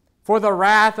 For the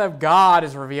wrath of God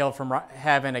is revealed from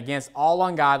heaven against all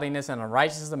ungodliness and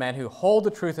unrighteousness of men who hold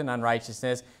the truth in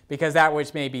unrighteousness, because that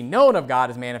which may be known of God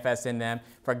is manifest in them,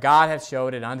 for God hath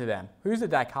showed it unto them. Who's the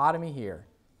dichotomy here?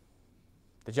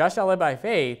 The just shall live by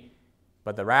faith,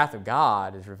 but the wrath of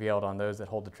God is revealed on those that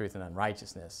hold the truth in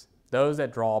unrighteousness, those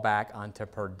that draw back unto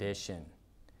perdition.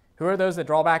 Who are those that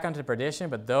draw back unto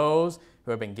perdition? But those who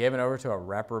have been given over to a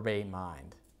reprobate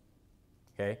mind.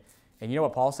 Okay? And you know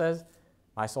what Paul says?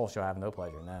 My soul shall have no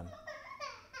pleasure in them.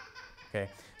 Okay?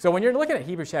 So when you're looking at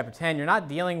Hebrews chapter 10, you're not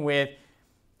dealing with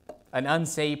an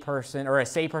unsaved person or a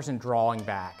saved person drawing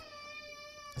back.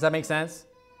 Does that make sense?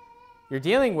 You're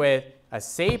dealing with a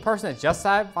saved person that's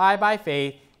justified by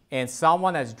faith and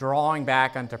someone that's drawing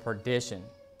back unto perdition.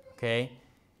 Okay?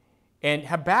 And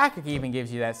Habakkuk even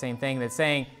gives you that same thing, that's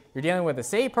saying you're dealing with a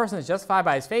saved person that's justified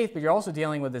by his faith, but you're also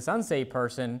dealing with this unsaved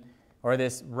person or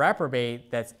this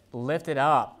reprobate that's lifted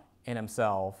up in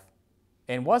himself.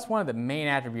 And what's one of the main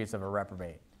attributes of a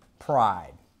reprobate?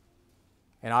 Pride.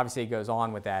 And obviously it goes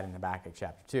on with that in Habakkuk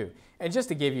chapter 2. And just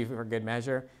to give you for good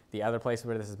measure, the other places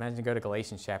where this is mentioned, go to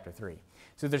Galatians chapter 3.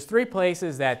 So there's 3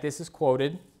 places that this is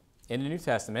quoted in the New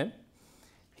Testament: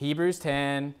 Hebrews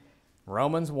 10,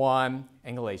 Romans 1,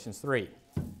 and Galatians 3.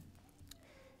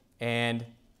 And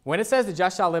when it says the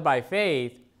just shall live by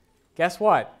faith, guess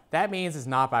what? That means it's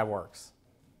not by works.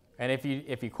 And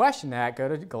if you question that, go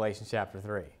to Galatians chapter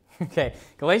 3. Okay,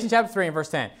 Galatians chapter 3 and verse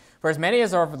 10. For as many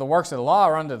as are for the works of the law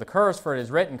are under the curse, for it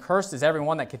is written, cursed is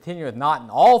everyone that continueth not in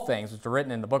all things which are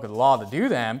written in the book of the law to do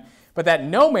them, but that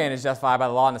no man is justified by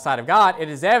the law in the sight of God. It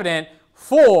is evident,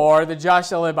 for the just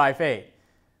shall live by faith.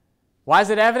 Why is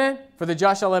it evident? For the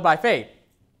just shall live by faith.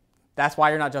 That's why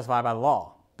you're not justified by the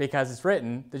law, because it's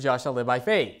written, the just shall live by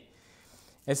faith.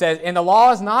 It says, and the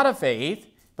law is not of faith,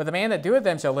 but the man that doeth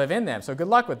them shall live in them. So good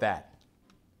luck with that.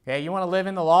 Okay, you want to live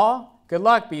in the law? Good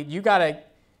luck. You got to,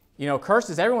 cursed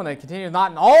is everyone that continues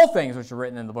not in all things which are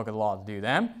written in the book of the law to do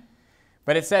them.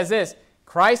 But it says this,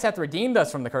 Christ hath redeemed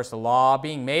us from the curse of the law,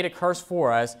 being made a curse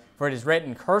for us, for it is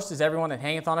written, cursed is everyone that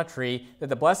hangeth on a tree, that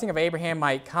the blessing of Abraham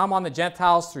might come on the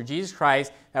Gentiles through Jesus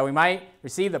Christ, that we might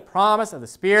receive the promise of the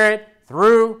Spirit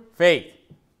through faith.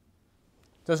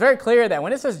 So it's very clear that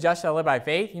when it says just shall live by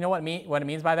faith, you know what it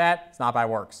means by that? It's not by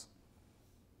works.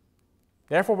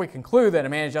 Therefore we conclude that a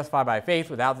man is justified by faith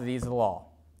without the deeds of the law.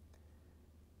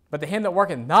 But to him that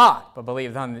worketh not, but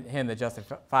believeth on him that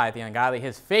justifieth the ungodly,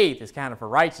 his faith is counted for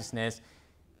righteousness.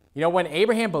 When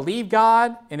Abraham believed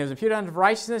God and it was imputed unto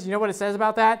righteousness, you know what it says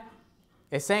about that?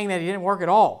 It's saying that he didn't work at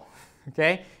all.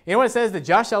 Okay? You know what it says? The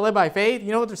just shall live by faith?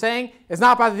 You know what they're saying? It's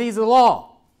not by the deeds of the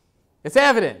law. It's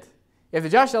evident. If the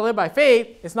just shall live by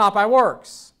faith, it's not by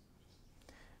works.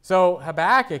 So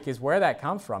Habakkuk is where that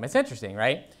comes from. It's interesting,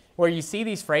 right? Where you see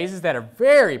these phrases that are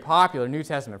very popular New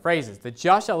Testament phrases. The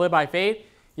just shall live by faith.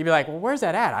 You'd be like, well, where's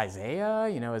that at? Isaiah?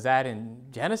 Is that in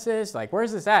Genesis? Like,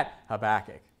 where's this at?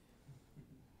 Habakkuk.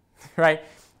 Right?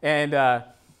 And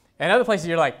other places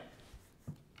you're like,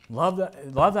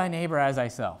 love thy neighbor as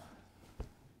thyself.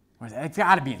 It's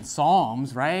got to be in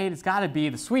Psalms, right? It's got to be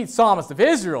the sweet psalmist of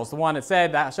Israel is the one that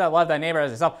said, thou shalt love thy neighbor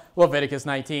as thyself. Leviticus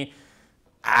 19.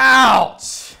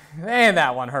 Ouch! Man,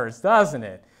 that one hurts, doesn't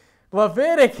it?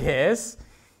 Leviticus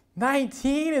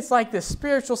 19, it's like this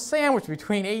spiritual sandwich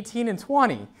between 18 and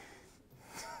 20.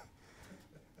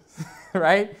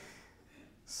 Right?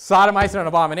 Sodomites are an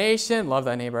abomination. Love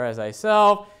thy neighbor as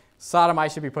thyself.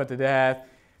 Sodomites should be put to death.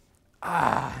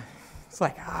 It's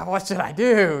like, what should I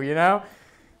do,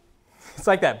 It's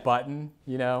like that button,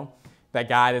 that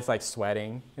guy that's like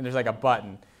sweating, and there's like a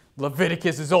button.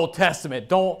 Leviticus is Old Testament.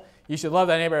 You should love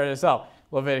thy neighbor as thyself.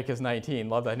 Leviticus 19,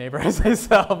 love thy neighbor as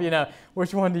thyself.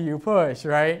 Which one do you push,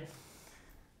 right?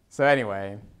 So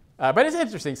anyway, but it's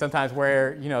interesting sometimes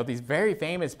where, these very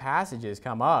famous passages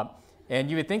come up, and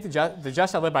you would think the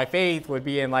just shall live by faith would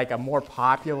be in like a more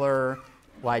popular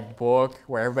book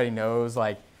where everybody knows,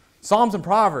 like Psalms and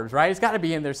Proverbs, right? It's got to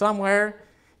be in there somewhere.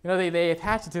 They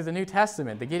attach it to the New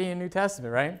Testament, the Gideon New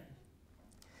Testament, right?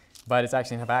 But it's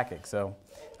actually in Habakkuk. So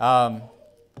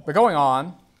But going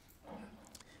on,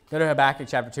 go to Habakkuk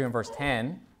chapter 2 and verse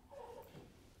 10.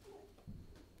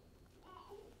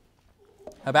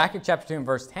 Habakkuk chapter 2 and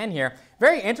verse 10 here.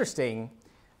 Very interesting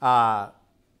verse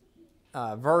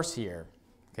here.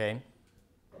 Okay.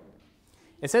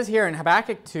 It says here in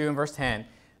Habakkuk 2 and verse 10,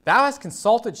 "Thou hast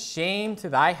consulted shame to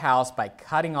thy house by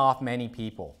cutting off many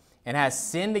people, and hast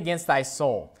sinned against thy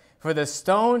soul. For the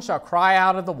stone shall cry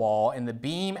out of the wall, and the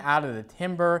beam out of the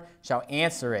timber shall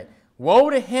answer it.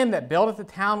 Woe to him that buildeth a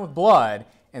town with blood,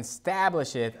 and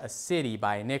establisheth a city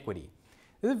by iniquity."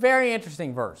 This is a very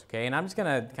interesting verse, okay? And I'm just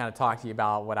going to kind of talk to you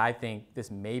about what I think this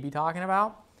may be talking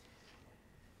about.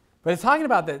 But it's talking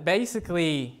about that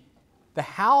basically the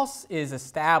house is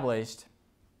established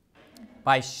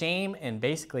by shame and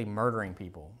basically murdering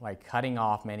people, like cutting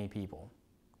off many people,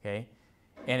 okay?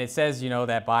 And it says,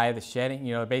 that by the shedding,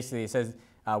 basically it says,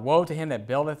 woe to him that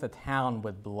buildeth a town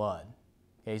with blood.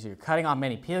 Okay, so you're cutting off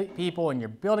many people and you're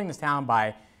building this town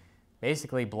by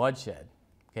basically bloodshed,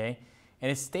 okay?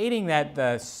 And it's stating that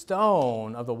the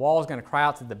stone of the wall is going to cry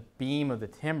out to the beam of the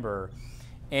timber.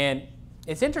 And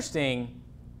it's interesting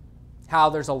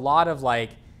how there's a lot of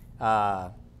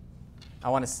I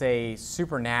want to say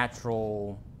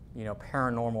supernatural,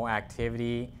 paranormal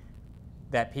activity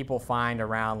that people find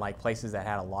around places that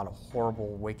had a lot of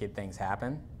horrible, wicked things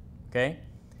happen, okay?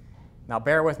 Now,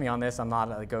 bear with me on this. I'm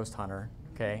not a ghost hunter,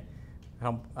 okay?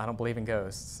 I don't believe in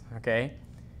ghosts, okay?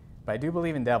 But I do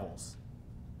believe in devils,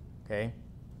 okay?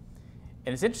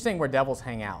 And it's interesting where devils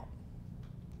hang out,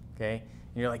 okay?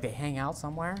 And you're like, they hang out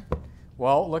somewhere?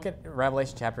 Well, look at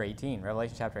Revelation chapter 18.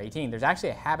 Revelation chapter 18, there's actually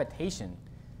a habitation,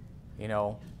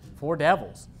 for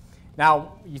devils.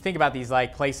 Now, you think about these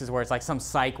places where it's some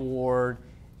psych ward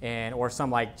or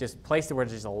some just places where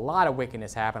there's a lot of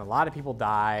wickedness happened, a lot of people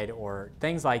died or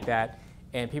things like that,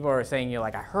 and people are saying,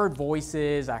 I heard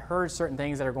voices, I heard certain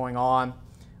things that are going on.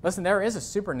 Listen, there is a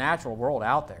supernatural world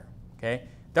out there, okay?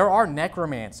 There are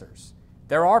necromancers.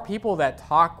 There are people that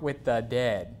talk with the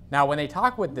dead. Now, when they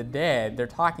talk with the dead, they're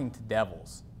talking to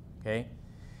devils, okay?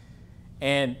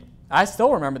 And I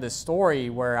still remember this story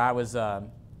where I was, I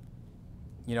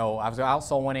was out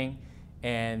soul winning,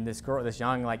 and this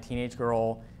young, teenage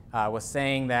girl was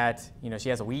saying that, she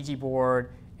has a Ouija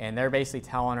board, and they're basically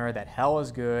telling her that hell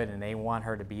is good, and they want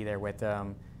her to be there with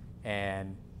them.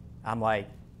 And I'm like,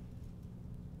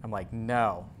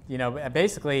 no.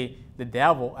 Basically, the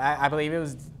devil, I believe it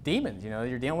was demons.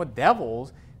 You're dealing with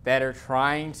devils that are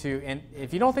trying to, and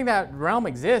if you don't think that realm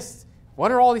exists, what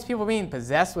are all these people being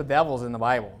possessed with devils in the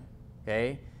Bible?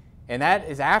 Okay? And that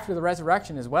is after the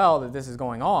resurrection as well that this is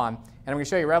going on. And I'm going to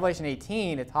show you Revelation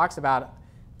 18. It talks about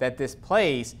that this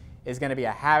place is going to be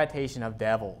a habitation of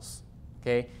devils.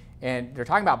 Okay? And they're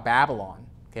talking about Babylon.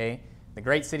 Okay? The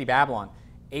great city Babylon.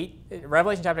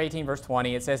 Revelation chapter 18, verse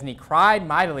 20, it says, "And he cried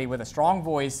mightily with a strong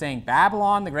voice, saying,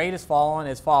 Babylon the great is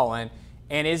fallen,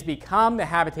 and is become the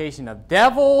habitation of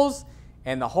devils,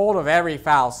 and the hold of every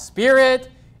foul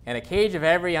spirit, and a cage of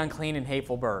every unclean and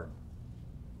hateful bird."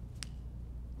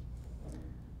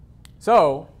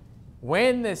 So,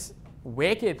 when this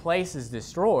wicked place is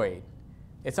destroyed,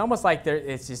 it's almost like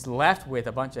it's just left with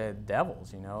a bunch of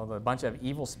devils, a bunch of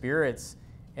evil spirits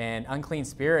and unclean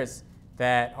spirits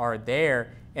that are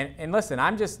there. And listen,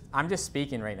 I'm just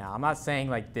speaking right now. I'm not saying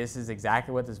this is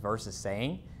exactly what this verse is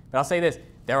saying, but I'll say this: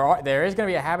 there is going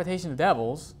to be a habitation of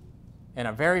devils in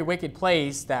a very wicked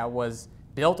place that was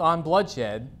built on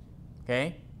bloodshed,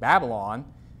 okay, Babylon,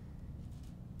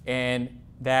 and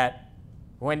that.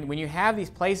 When you have these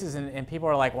places and people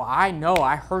are like, well, I know,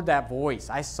 I heard that voice,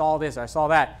 I saw this, I saw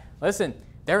that. Listen,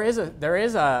 there is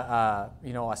a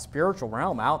spiritual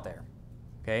realm out there,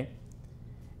 okay?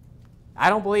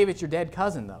 I don't believe it's your dead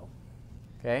cousin though,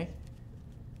 okay?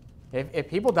 If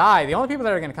people die, the only people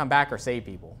that are going to come back are saved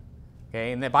people,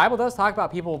 okay? And the Bible does talk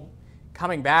about people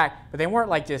coming back, but they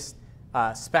weren't just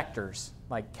specters,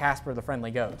 like Casper the Friendly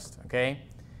Ghost, okay?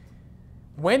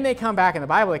 When they come back in the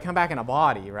Bible, they come back in a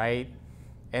body, right?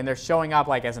 And they're showing up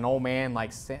as an old man,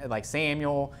 like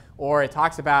Samuel. Or it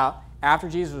talks about after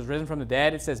Jesus was risen from the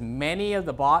dead, it says many of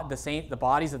the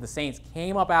bodies of the saints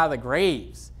came up out of the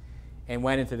graves and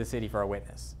went into the city for a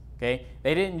witness. Okay,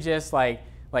 they didn't just like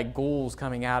ghouls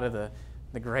coming out of the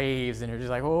graves and they're just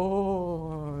like,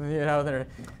 oh, they're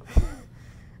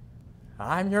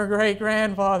I'm your great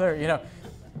grandfather.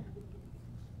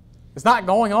 It's not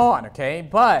going on. Okay,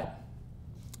 but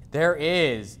there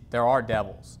are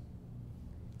devils.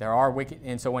 There are wicked,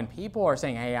 and so when people are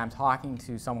saying, hey, I'm talking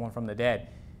to someone from the dead,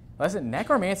 listen,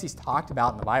 necromancy is talked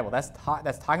about in the Bible. That's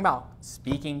talking about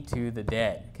speaking to the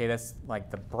dead. Okay, that's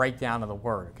the breakdown of the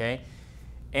word, okay?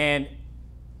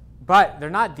 But they're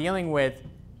not dealing with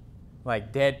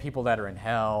like dead people that are in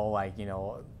hell, like,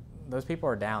 those people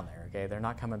are down there, okay? They're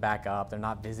not coming back up. They're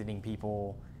not visiting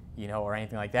people, or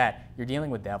anything like that. You're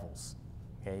dealing with devils,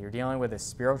 okay? You're dealing with a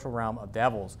spiritual realm of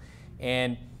devils.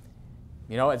 And,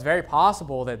 it's very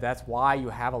possible that that's why you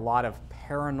have a lot of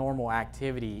paranormal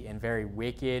activity in very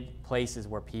wicked places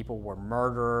where people were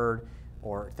murdered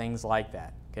or things like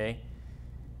that, okay?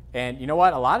 And you know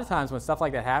what? A lot of times when stuff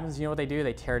like that happens, you know what they do?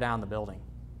 They tear down the building.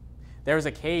 There was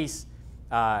a case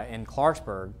in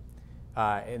Clarksburg,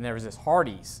 and there was this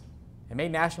Hardee's. It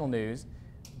made national news,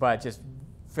 but just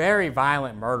very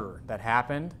violent murder that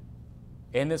happened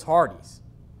in this Hardee's,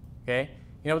 okay?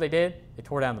 You know what they did? They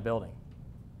tore down the building.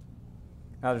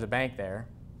 Now there's a bank there.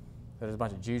 There's a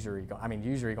bunch of usury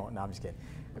going. No, I'm just kidding.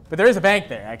 But there is a bank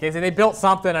there, okay? So they built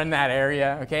something in that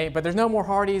area, okay? But there's no more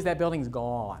Hardee's. That building's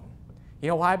gone. You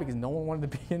know why? Because no one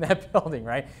wanted to be in that building,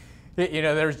 right?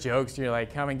 There's jokes. You're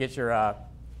like, come and get your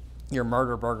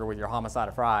murder burger with your homicide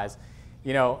of fries,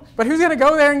 But who's going to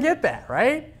go there and get that,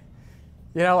 right?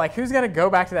 Who's going to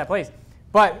go back to that place?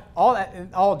 But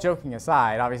all joking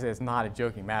aside, obviously it's not a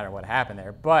joking matter what happened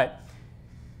there. But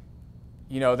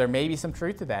there may be some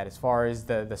truth to that as far as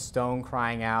the stone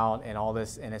crying out and all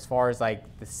this, and as far as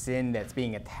like the sin that's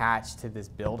being attached to this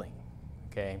building,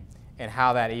 okay, and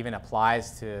how that even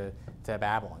applies to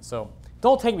Babylon. So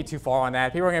don't take me too far on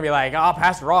that. People are going to be like, oh,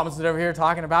 Pastor Robinson's over here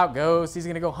talking about ghosts. He's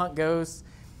going to go hunt ghosts.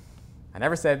 I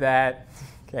never said that.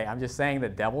 Okay, I'm just saying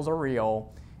that devils are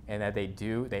real and that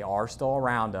they are still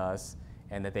around us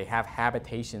and that they have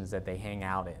habitations that they hang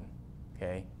out in,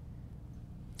 okay?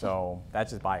 So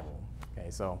that's just Bible. Okay,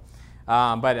 so,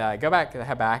 but go back to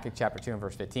Habakkuk chapter 2 and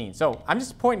verse 15. So I'm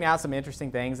just pointing out some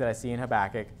interesting things that I see in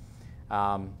Habakkuk.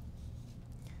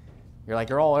 You're like,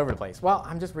 you're all over the place. Well,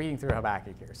 I'm just reading through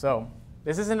Habakkuk here. So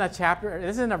this isn't a chapter,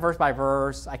 this isn't a verse by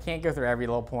verse. I can't go through every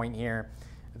little point here.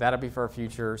 That'll be for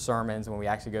future sermons when we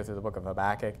actually go through the book of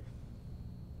Habakkuk.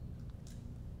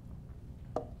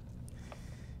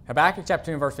 Habakkuk chapter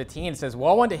 2 and verse 15 says,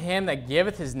 woe unto him that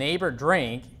giveth his neighbor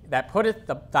drink, that putteth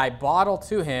thy bottle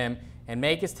to him, and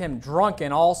makest him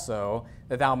drunken also,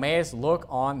 that thou mayest look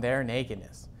on their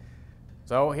nakedness.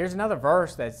 So here's another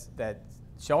verse that's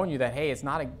showing you that, hey, it's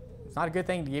not a good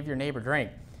thing to give your neighbor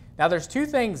drink. Now there's two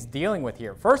things dealing with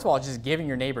here. First of all, just giving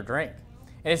your neighbor drink.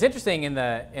 And it's interesting in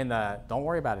the don't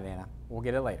worry about it, Anna. We'll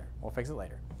get it later. We'll fix it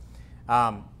later.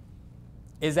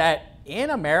 Is that in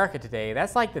America today,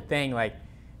 that's like the thing, like,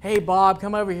 hey, Bob,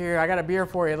 come over here. I got a beer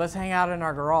for you. Let's hang out in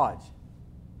our garage.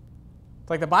 It's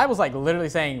like the Bible's like literally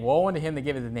saying, woe unto him that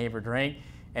giveth his neighbor drink.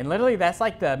 And literally that's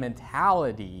like the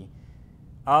mentality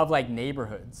of like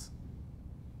neighborhoods.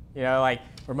 Like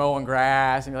we're mowing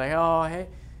grass and you're like, oh,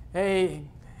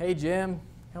 hey, Jim,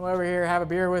 come over here, have a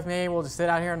beer with me. We'll just sit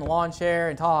out here in the lawn chair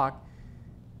and talk.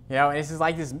 And it's just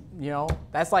like this,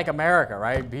 that's like America,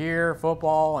 right? Beer,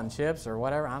 football, and chips or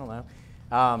whatever. I don't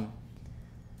know.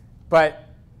 But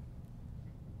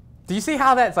do you see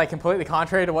how that's like completely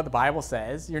contrary to what the Bible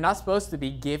says? You're not supposed to be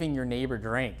giving your neighbor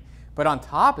drink. But on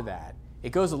top of that, it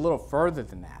goes a little further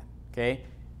than that, okay?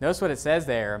 Notice what it says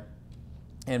there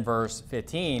in verse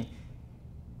 15.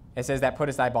 It says, that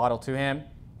puttest thy bottle to him,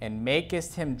 and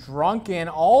makest him drunken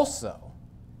also,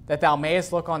 that thou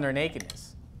mayest look on their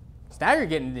nakedness. So now you're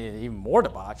getting even more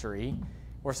debauchery,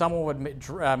 where someone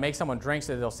would make someone drink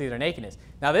so that they'll see their nakedness.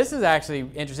 Now this is actually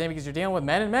interesting because you're dealing with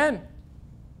men and men,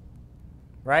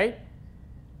 right?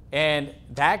 And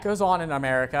that goes on in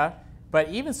America. But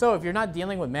even so, if you're not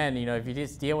dealing with men, if you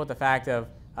just deal with the fact of,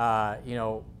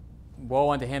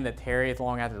 woe unto him that tarrieth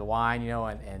long after the wine,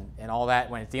 and all that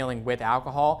when it's dealing with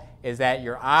alcohol, is that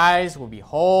your eyes will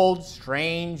behold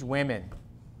strange women.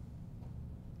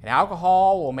 And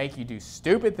alcohol will make you do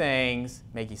stupid things,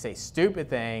 make you say stupid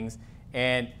things,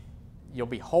 and you'll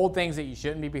behold things that you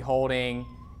shouldn't be beholding.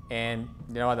 And,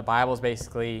 the Bible is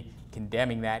basically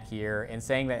condemning that here and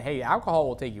saying that, hey, alcohol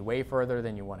will take you way further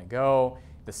than you want to go.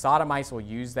 The sodomites will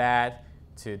use that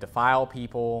to defile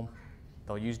people.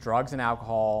 They'll use drugs and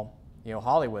alcohol.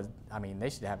 Hollywood, they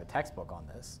should have a textbook on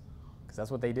this because that's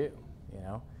what they do,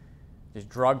 Just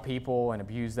drug people and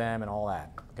abuse them and all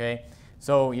that, okay?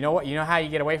 So you know what? You know how you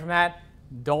get away from that?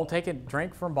 Don't take a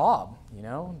drink from Bob,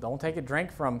 Don't take a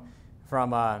drink from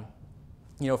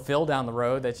Phil down the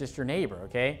road that's just your neighbor,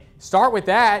 okay? Start with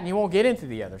that and you won't get into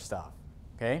the other stuff,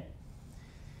 okay?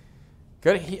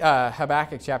 Go to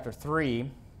Habakkuk chapter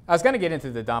 3. I was going to get into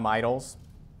the dumb idols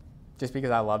just because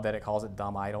I love that it calls it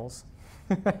dumb idols.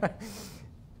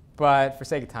 But for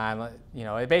sake of time,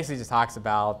 it basically just talks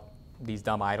about these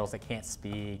dumb idols that can't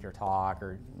speak or talk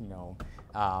or,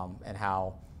 and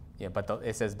how,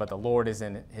 it says, but the Lord is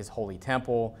in his holy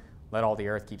temple. let all the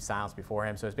earth keep silence before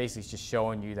him. So it's basically just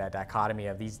showing you that dichotomy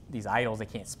of these idols. They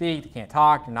can't speak, they can't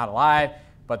talk, they're not alive,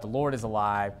 but the Lord is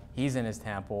alive. He's in his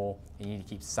temple, and you need to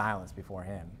keep silence before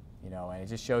him. And it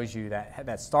just shows you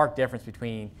that stark difference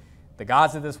between the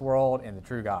gods of this world and the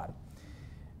true God.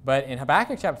 But in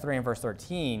Habakkuk chapter 3 and verse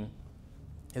 13,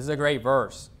 this is a great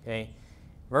verse. Okay,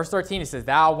 verse 13, it says,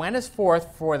 "Thou wentest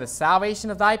forth for the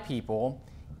salvation of thy people,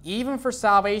 even for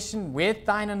salvation with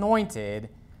thine anointed.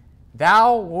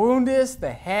 Thou woundest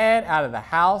the head out of the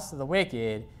house of the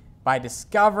wicked by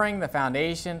discovering the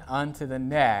foundation unto the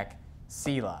neck,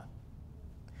 Selah."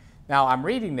 Now, I'm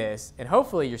reading this, and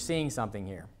hopefully you're seeing something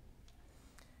here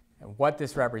and what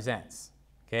this represents.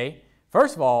 Okay?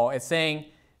 First of all, it's saying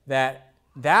that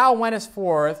thou wentest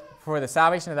forth for the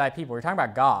salvation of thy people. We're talking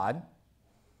about God.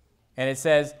 And it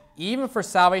says, even for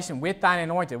salvation with thine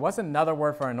anointed. What's another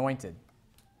word for anointed?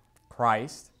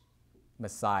 Christ,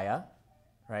 Messiah,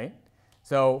 right?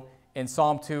 So in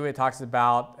Psalm 2, it talks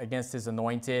about against his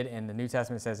anointed, and the New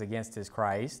Testament says against his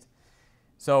Christ.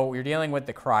 So you're dealing with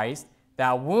the Christ.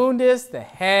 Thou woundest the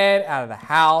head out of the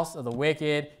house of the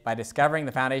wicked by discovering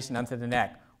the foundation unto the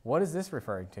neck. What is this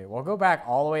referring to? Well, go back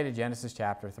all the way to Genesis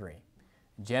chapter 3.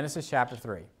 Genesis chapter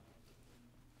 3.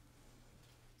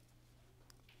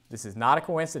 This is not a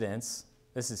coincidence.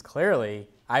 This is clearly,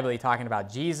 I believe, talking about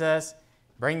Jesus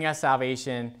bringing us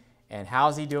salvation. And how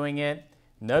is he doing it?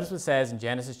 Notice what it says in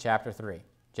Genesis chapter 3.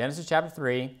 Genesis chapter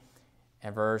 3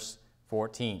 and verse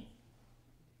 14.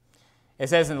 It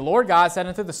says, "And the Lord God said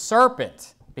unto the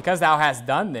serpent, Because thou hast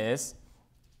done this,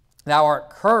 thou art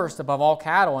cursed above all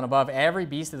cattle and above every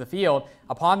beast of the field.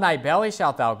 Upon thy belly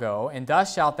shalt thou go, and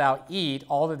dust shalt thou eat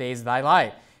all the days of thy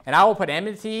life. And I will put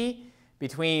enmity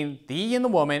between thee and the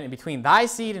woman, and between thy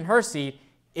seed and her seed.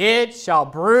 It shall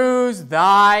bruise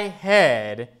thy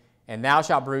head, and thou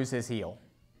shalt bruise his heel."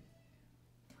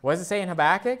 What does it say in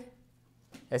Habakkuk?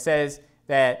 It says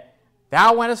that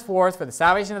thou wentest forth for the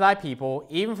salvation of thy people,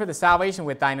 even for the salvation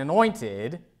with thine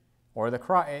anointed, or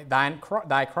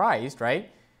thy Christ,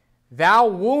 right? Thou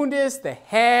woundest the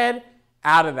head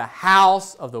out of the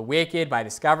house of the wicked by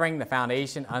discovering the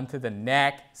foundation unto the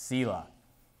neck, Selah.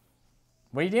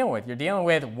 What are you dealing with? You're dealing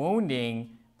with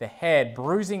wounding the head,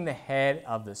 bruising the head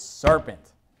of the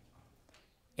serpent.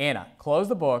 Anna, close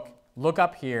the book, look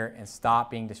up here, and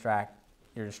stop being distracted.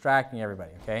 You're distracting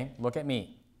everybody, okay? Look at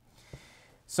me.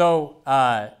 So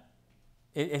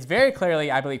it's very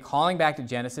clearly, I believe, calling back to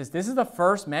Genesis. This is the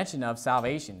first mention of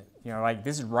salvation.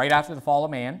 This is right after the fall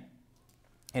of man.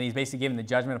 And he's basically giving the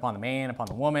judgment upon the man, upon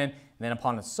the woman, and then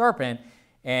upon the serpent.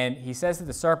 And he says to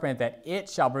the serpent that it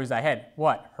shall bruise thy head.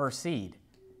 What? Her seed,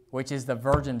 which is the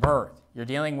virgin birth. You're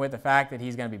dealing with the fact that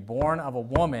he's going to be born of a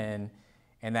woman,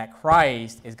 and that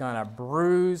Christ is going to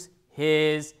bruise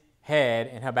his head.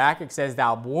 And Habakkuk says,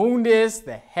 "Thou woundest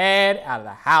the head out of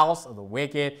the house of the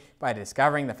wicked by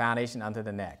discovering the foundation unto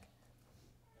the neck."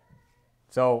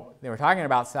 So they were talking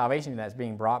about salvation that's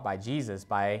being brought by Jesus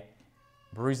by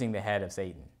bruising the head of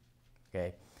Satan.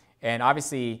 Okay, and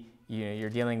obviously you're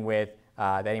dealing with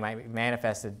that he might be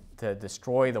manifested to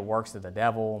destroy the works of the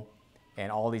devil and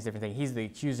all these different things. He's the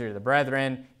accuser of the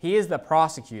brethren. He is the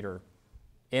prosecutor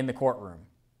in the courtroom,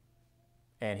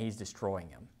 and he's destroying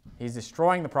him. He's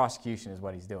destroying the prosecution is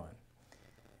what he's doing.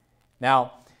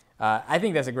 Now, I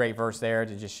think that's a great verse there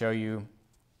to just show you,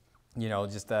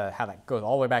 just how that goes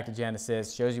all the way back to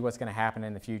Genesis, shows you what's going to happen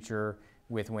in the future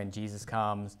with when Jesus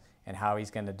comes and how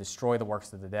he's going to destroy the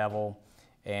works of the devil.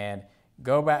 And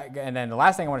go back, and then the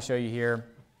last thing I want to show you here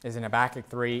is in Habakkuk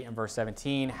 3 and verse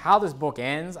 17. How this book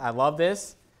ends, I love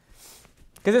this,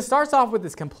 because it starts off with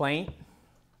this complaint,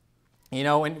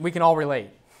 and we can all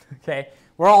relate, okay?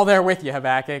 We're all there with you,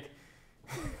 Habakkuk,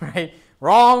 right?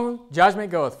 Wrong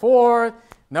judgment goeth forth,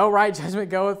 no right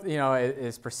judgment goeth,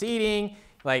 is proceeding.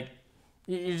 Like,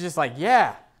 you're just like,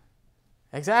 yeah,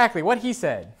 exactly what he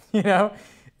said,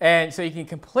 And so you can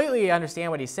completely understand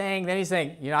what he's saying. Then he's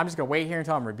saying, I'm just going to wait here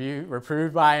until I'm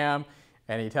reproved by him,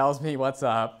 and he tells me what's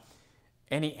up.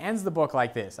 And he ends the book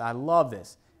like this. I love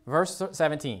this. Verse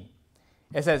 17.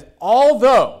 It says,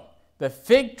 "Although the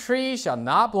fig tree shall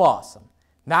not blossom,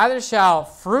 neither shall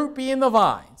fruit be in the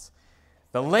vines,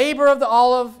 the labor of the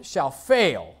olive shall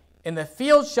fail, and the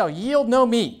field shall yield no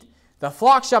meat. The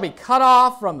flock shall be cut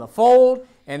off from the fold,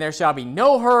 and there shall be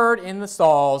no herd in the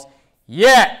stalls.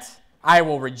 Yet I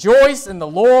will rejoice in the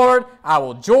Lord. I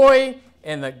will joy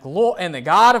in the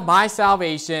God of my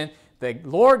salvation. The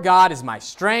Lord God is my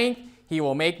strength. He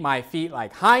will make my feet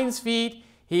like hinds' feet.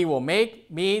 He will make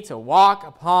me to walk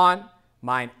upon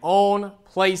mine own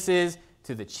places,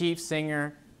 to the chief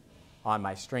singer on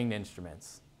my stringed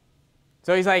instruments."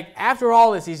 So he's like, after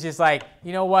all this, he's just like,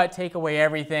 you know what? Take away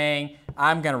everything.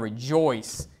 I'm going to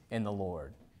rejoice in the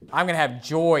Lord. I'm going to have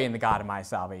joy in the God of my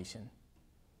salvation.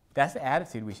 That's the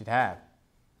attitude we should have.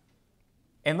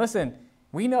 And listen,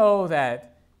 we know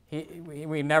that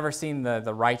we've never seen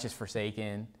the righteous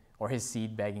forsaken or his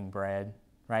seed begging bread,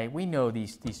 right? We know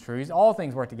these truths. All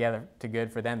things work together to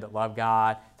good for them that love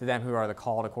God, to them who are the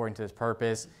called according to his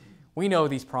purpose. We know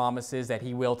these promises that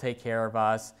he will take care of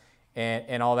us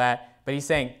and all that. But he's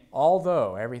saying,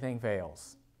 although everything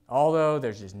fails, although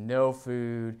there's just no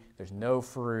food, there's no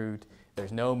fruit,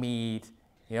 there's no meat,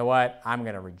 you know what? I'm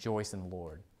going to rejoice in the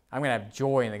Lord. I'm going to have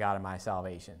joy in the God of my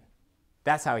salvation.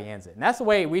 That's how he ends it. And that's the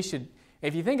way we should,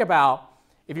 if you think about,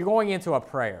 if you're going into a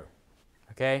prayer,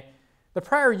 okay? The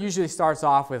prayer usually starts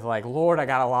off with like, Lord, I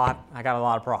got a lot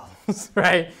of problems,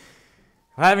 right?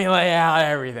 Let me lay out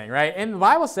everything, right? And the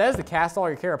Bible says to cast all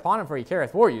your care upon him, for he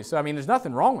careth for you. So, I mean, there's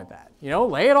nothing wrong with that. You know,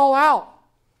 lay it all out.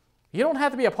 You don't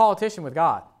have to be a politician with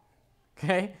God,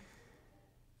 okay?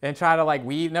 And try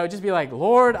to just be like,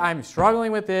 Lord, I'm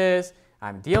struggling with this.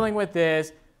 I'm dealing with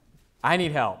this. I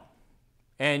need help.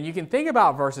 And you can think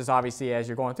about verses, obviously, as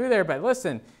you're going through there. But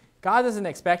listen, God doesn't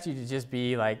expect you to just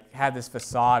be like, have this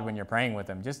facade when you're praying with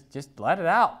him. Just let it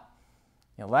out.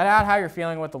 You know, let out how you're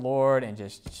feeling with the Lord and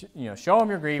just, show him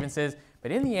your grievances.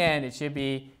 But in the end, it should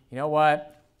be, you know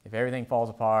what? If everything falls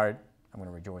apart, I'm going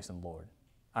to rejoice in the Lord.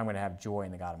 I'm going to have joy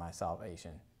in the God of my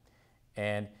salvation.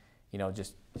 And,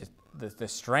 just the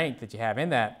strength that you have in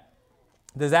that.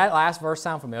 Does that last verse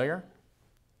sound familiar?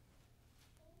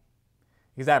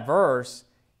 Because that verse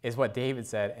is what David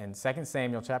said in 2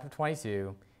 Samuel chapter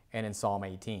 22 and in Psalm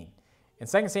 18. In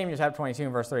 2 Samuel chapter 22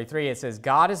 and verse 33, it says,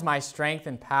 God is my strength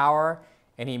and power,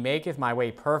 and he maketh my way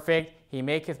perfect. He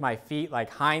maketh my feet like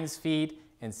hinds' feet,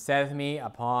 and setteth me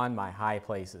upon my high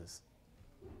places.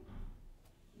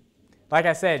 Like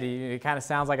I said, it kind of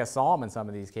sounds like a psalm in some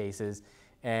of these cases,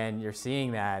 and you're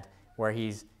seeing that where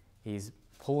he's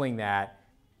pulling that.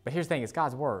 But here's the thing, it's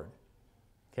God's word,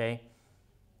 okay?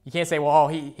 You can't say, well,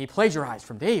 he plagiarized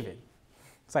from David.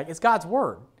 It's like, it's God's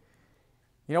word.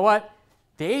 You know what?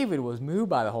 David was moved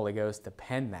by the Holy Ghost to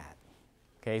pen that.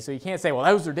 Okay, so you can't say, well,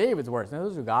 those are David's words. No,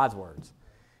 those are God's words.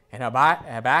 And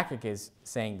Habakkuk is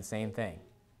saying the same thing.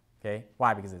 Okay,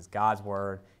 why? Because it's God's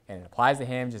word, and it applies to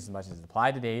him just as much as it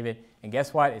applied to David. And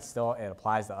guess what? It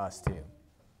applies to us too.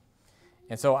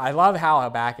 And so I love how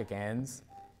Habakkuk ends,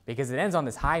 because it ends on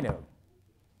this high note.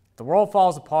 If the world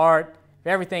falls apart, if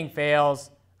everything fails,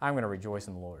 I'm going to rejoice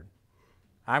in the Lord.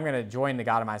 I'm going to join the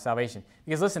God of my salvation.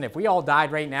 Because listen, if we all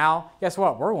died right now, guess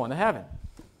what? We're going to heaven.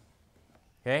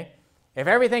 Okay? If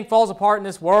everything falls apart in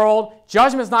this world,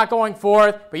 judgment's not going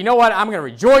forth, but you know what? I'm going to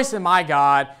rejoice in my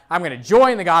God. I'm going to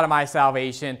join the God of my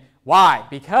salvation. Why?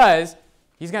 Because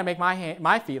he's going to make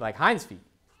my feet like hinds' feet.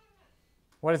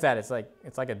 What is that? It's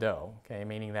like a doe, okay?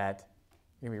 Meaning that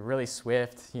you're going to be really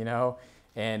swift, and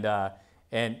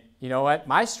you know what?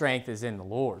 My strength is in the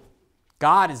Lord.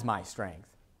 God is my strength.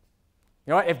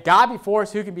 You know what? If God be for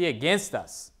us, who can be against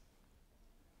us?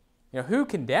 Who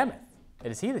condemneth?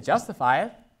 It is he that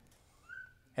justifieth.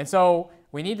 And so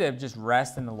we need to just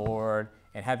rest in the Lord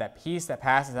and have that peace that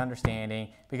passes understanding,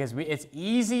 because it's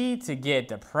easy to get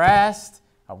depressed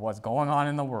of what's going on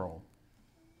in the world.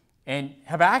 And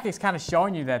Habakkuk's kind of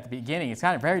showing you that at the beginning. It's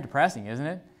kind of very depressing, isn't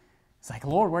it? It's like,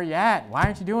 Lord, where are you at? Why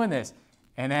aren't you doing this?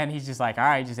 And then he's just like, all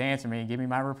right, just answer me and give me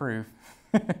my reproof.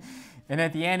 And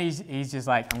at the end, he's just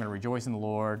like, I'm going to rejoice in the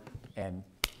Lord and,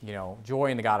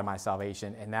 joy in the God of my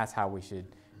salvation. And that's how we should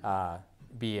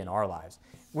be in our lives.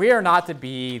 We are not to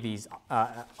be these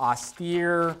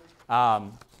austere,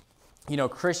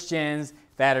 Christians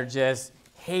that are just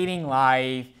hating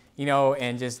life,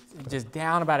 and just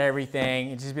down about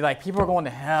everything. And just be like, people are going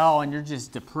to hell and you're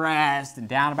just depressed and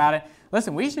down about it.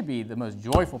 Listen, we should be the most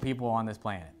joyful people on this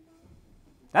planet.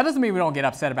 That doesn't mean we don't get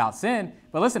upset about sin,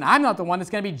 but listen, I'm not the one that's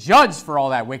going to be judged for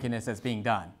all that wickedness that's being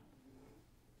done.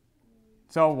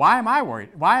 So why am I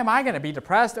worried? Why am I going to be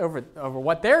depressed over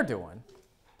what they're doing?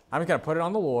 I'm just going to put it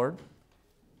on the Lord,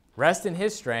 rest in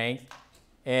his strength,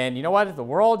 and you know what? If the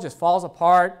world just falls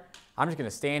apart, I'm just going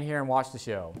to stand here and watch the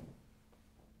show.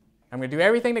 I'm going to do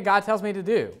everything that God tells me to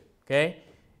do, okay?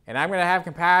 And I'm going to have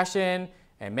compassion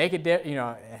and make a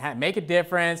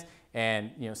difference,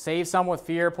 and save someone with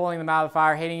fear, pulling them out of the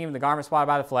fire, hating even the garment spotted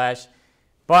by the flesh.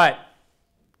 But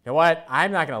you know what?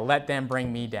 I'm not going to let them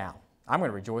bring me down. I'm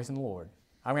going to rejoice in the Lord.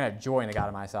 I'm going to have joy in the God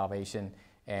of my salvation.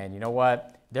 And you know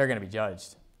what? They're going to be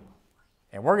judged.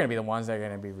 And we're going to be the ones that are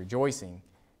going to be rejoicing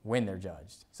when they're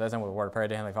judged. So that's with a word of prayer.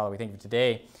 Dear Heavenly Father, we thank you for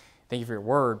today. Thank you for your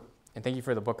word. And thank you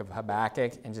for the book of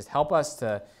Habakkuk. And just help us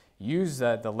to, use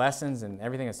the lessons and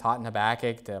everything that's taught in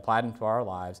Habakkuk to apply them to our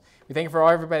lives. We thank you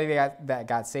for everybody that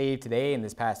got saved today and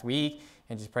this past week,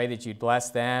 and just pray that you'd bless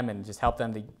them and just help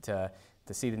them to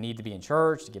see the need to be in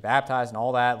church, to get baptized and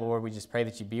all that. Lord, we just pray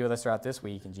that you be with us throughout this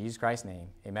week. In Jesus Christ's name,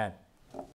 amen.